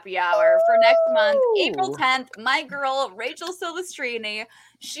our happy hour for next month, April 10th. My girl, Rachel Silvestrini.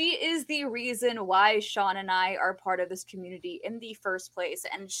 She is the reason why Sean and I are part of this community in the first place.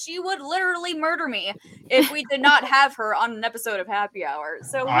 And she would literally murder me if we did not have her on an episode of Happy Hour.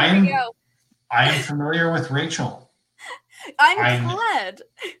 So here we go. I am familiar with Rachel. I'm glad.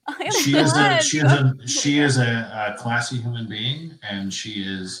 She is a classy human being, and she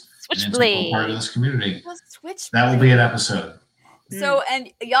is an integral part of this community. That will be an episode. So, and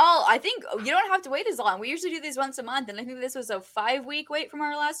y'all, I think you don't have to wait as long. We usually do these once a month, and I think this was a 5-week wait from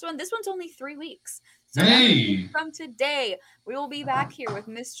our last one. This one's only 3 weeks. So from today, we will be back here with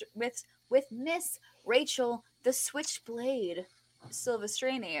Miss Rachel, the Switchblade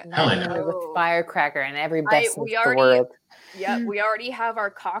Silvestrini. With firecracker and every best in the world. Yeah, we already have our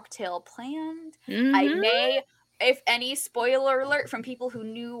cocktail planned. I may, if any, spoiler alert from people who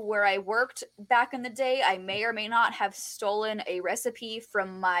knew where I worked back in the day, I may or may not have stolen a recipe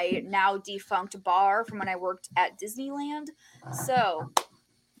from my now defunct bar from when I worked at Disneyland. So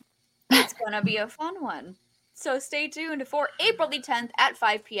it's gonna be a fun one. So stay tuned for April the 10th at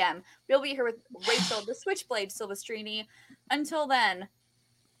 5 p.m. We'll be here with Rachel, the Switchblade Silvestrini. Until then,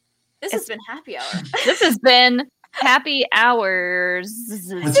 this has been Happy Hour. This has been Happy Hours. It's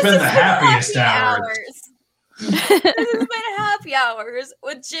been the happiest hours. This has been Happy Hours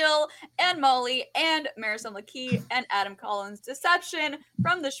with Jill and Molly and Marisol McKee and Adam Collins. Deception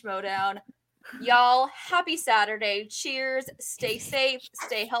from the Schmodown. Y'all, happy Saturday. Cheers. Stay safe.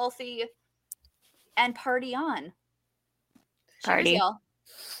 Stay healthy. And party on. Party. Cheers, y'all.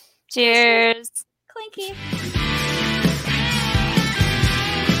 Cheers. Clinky.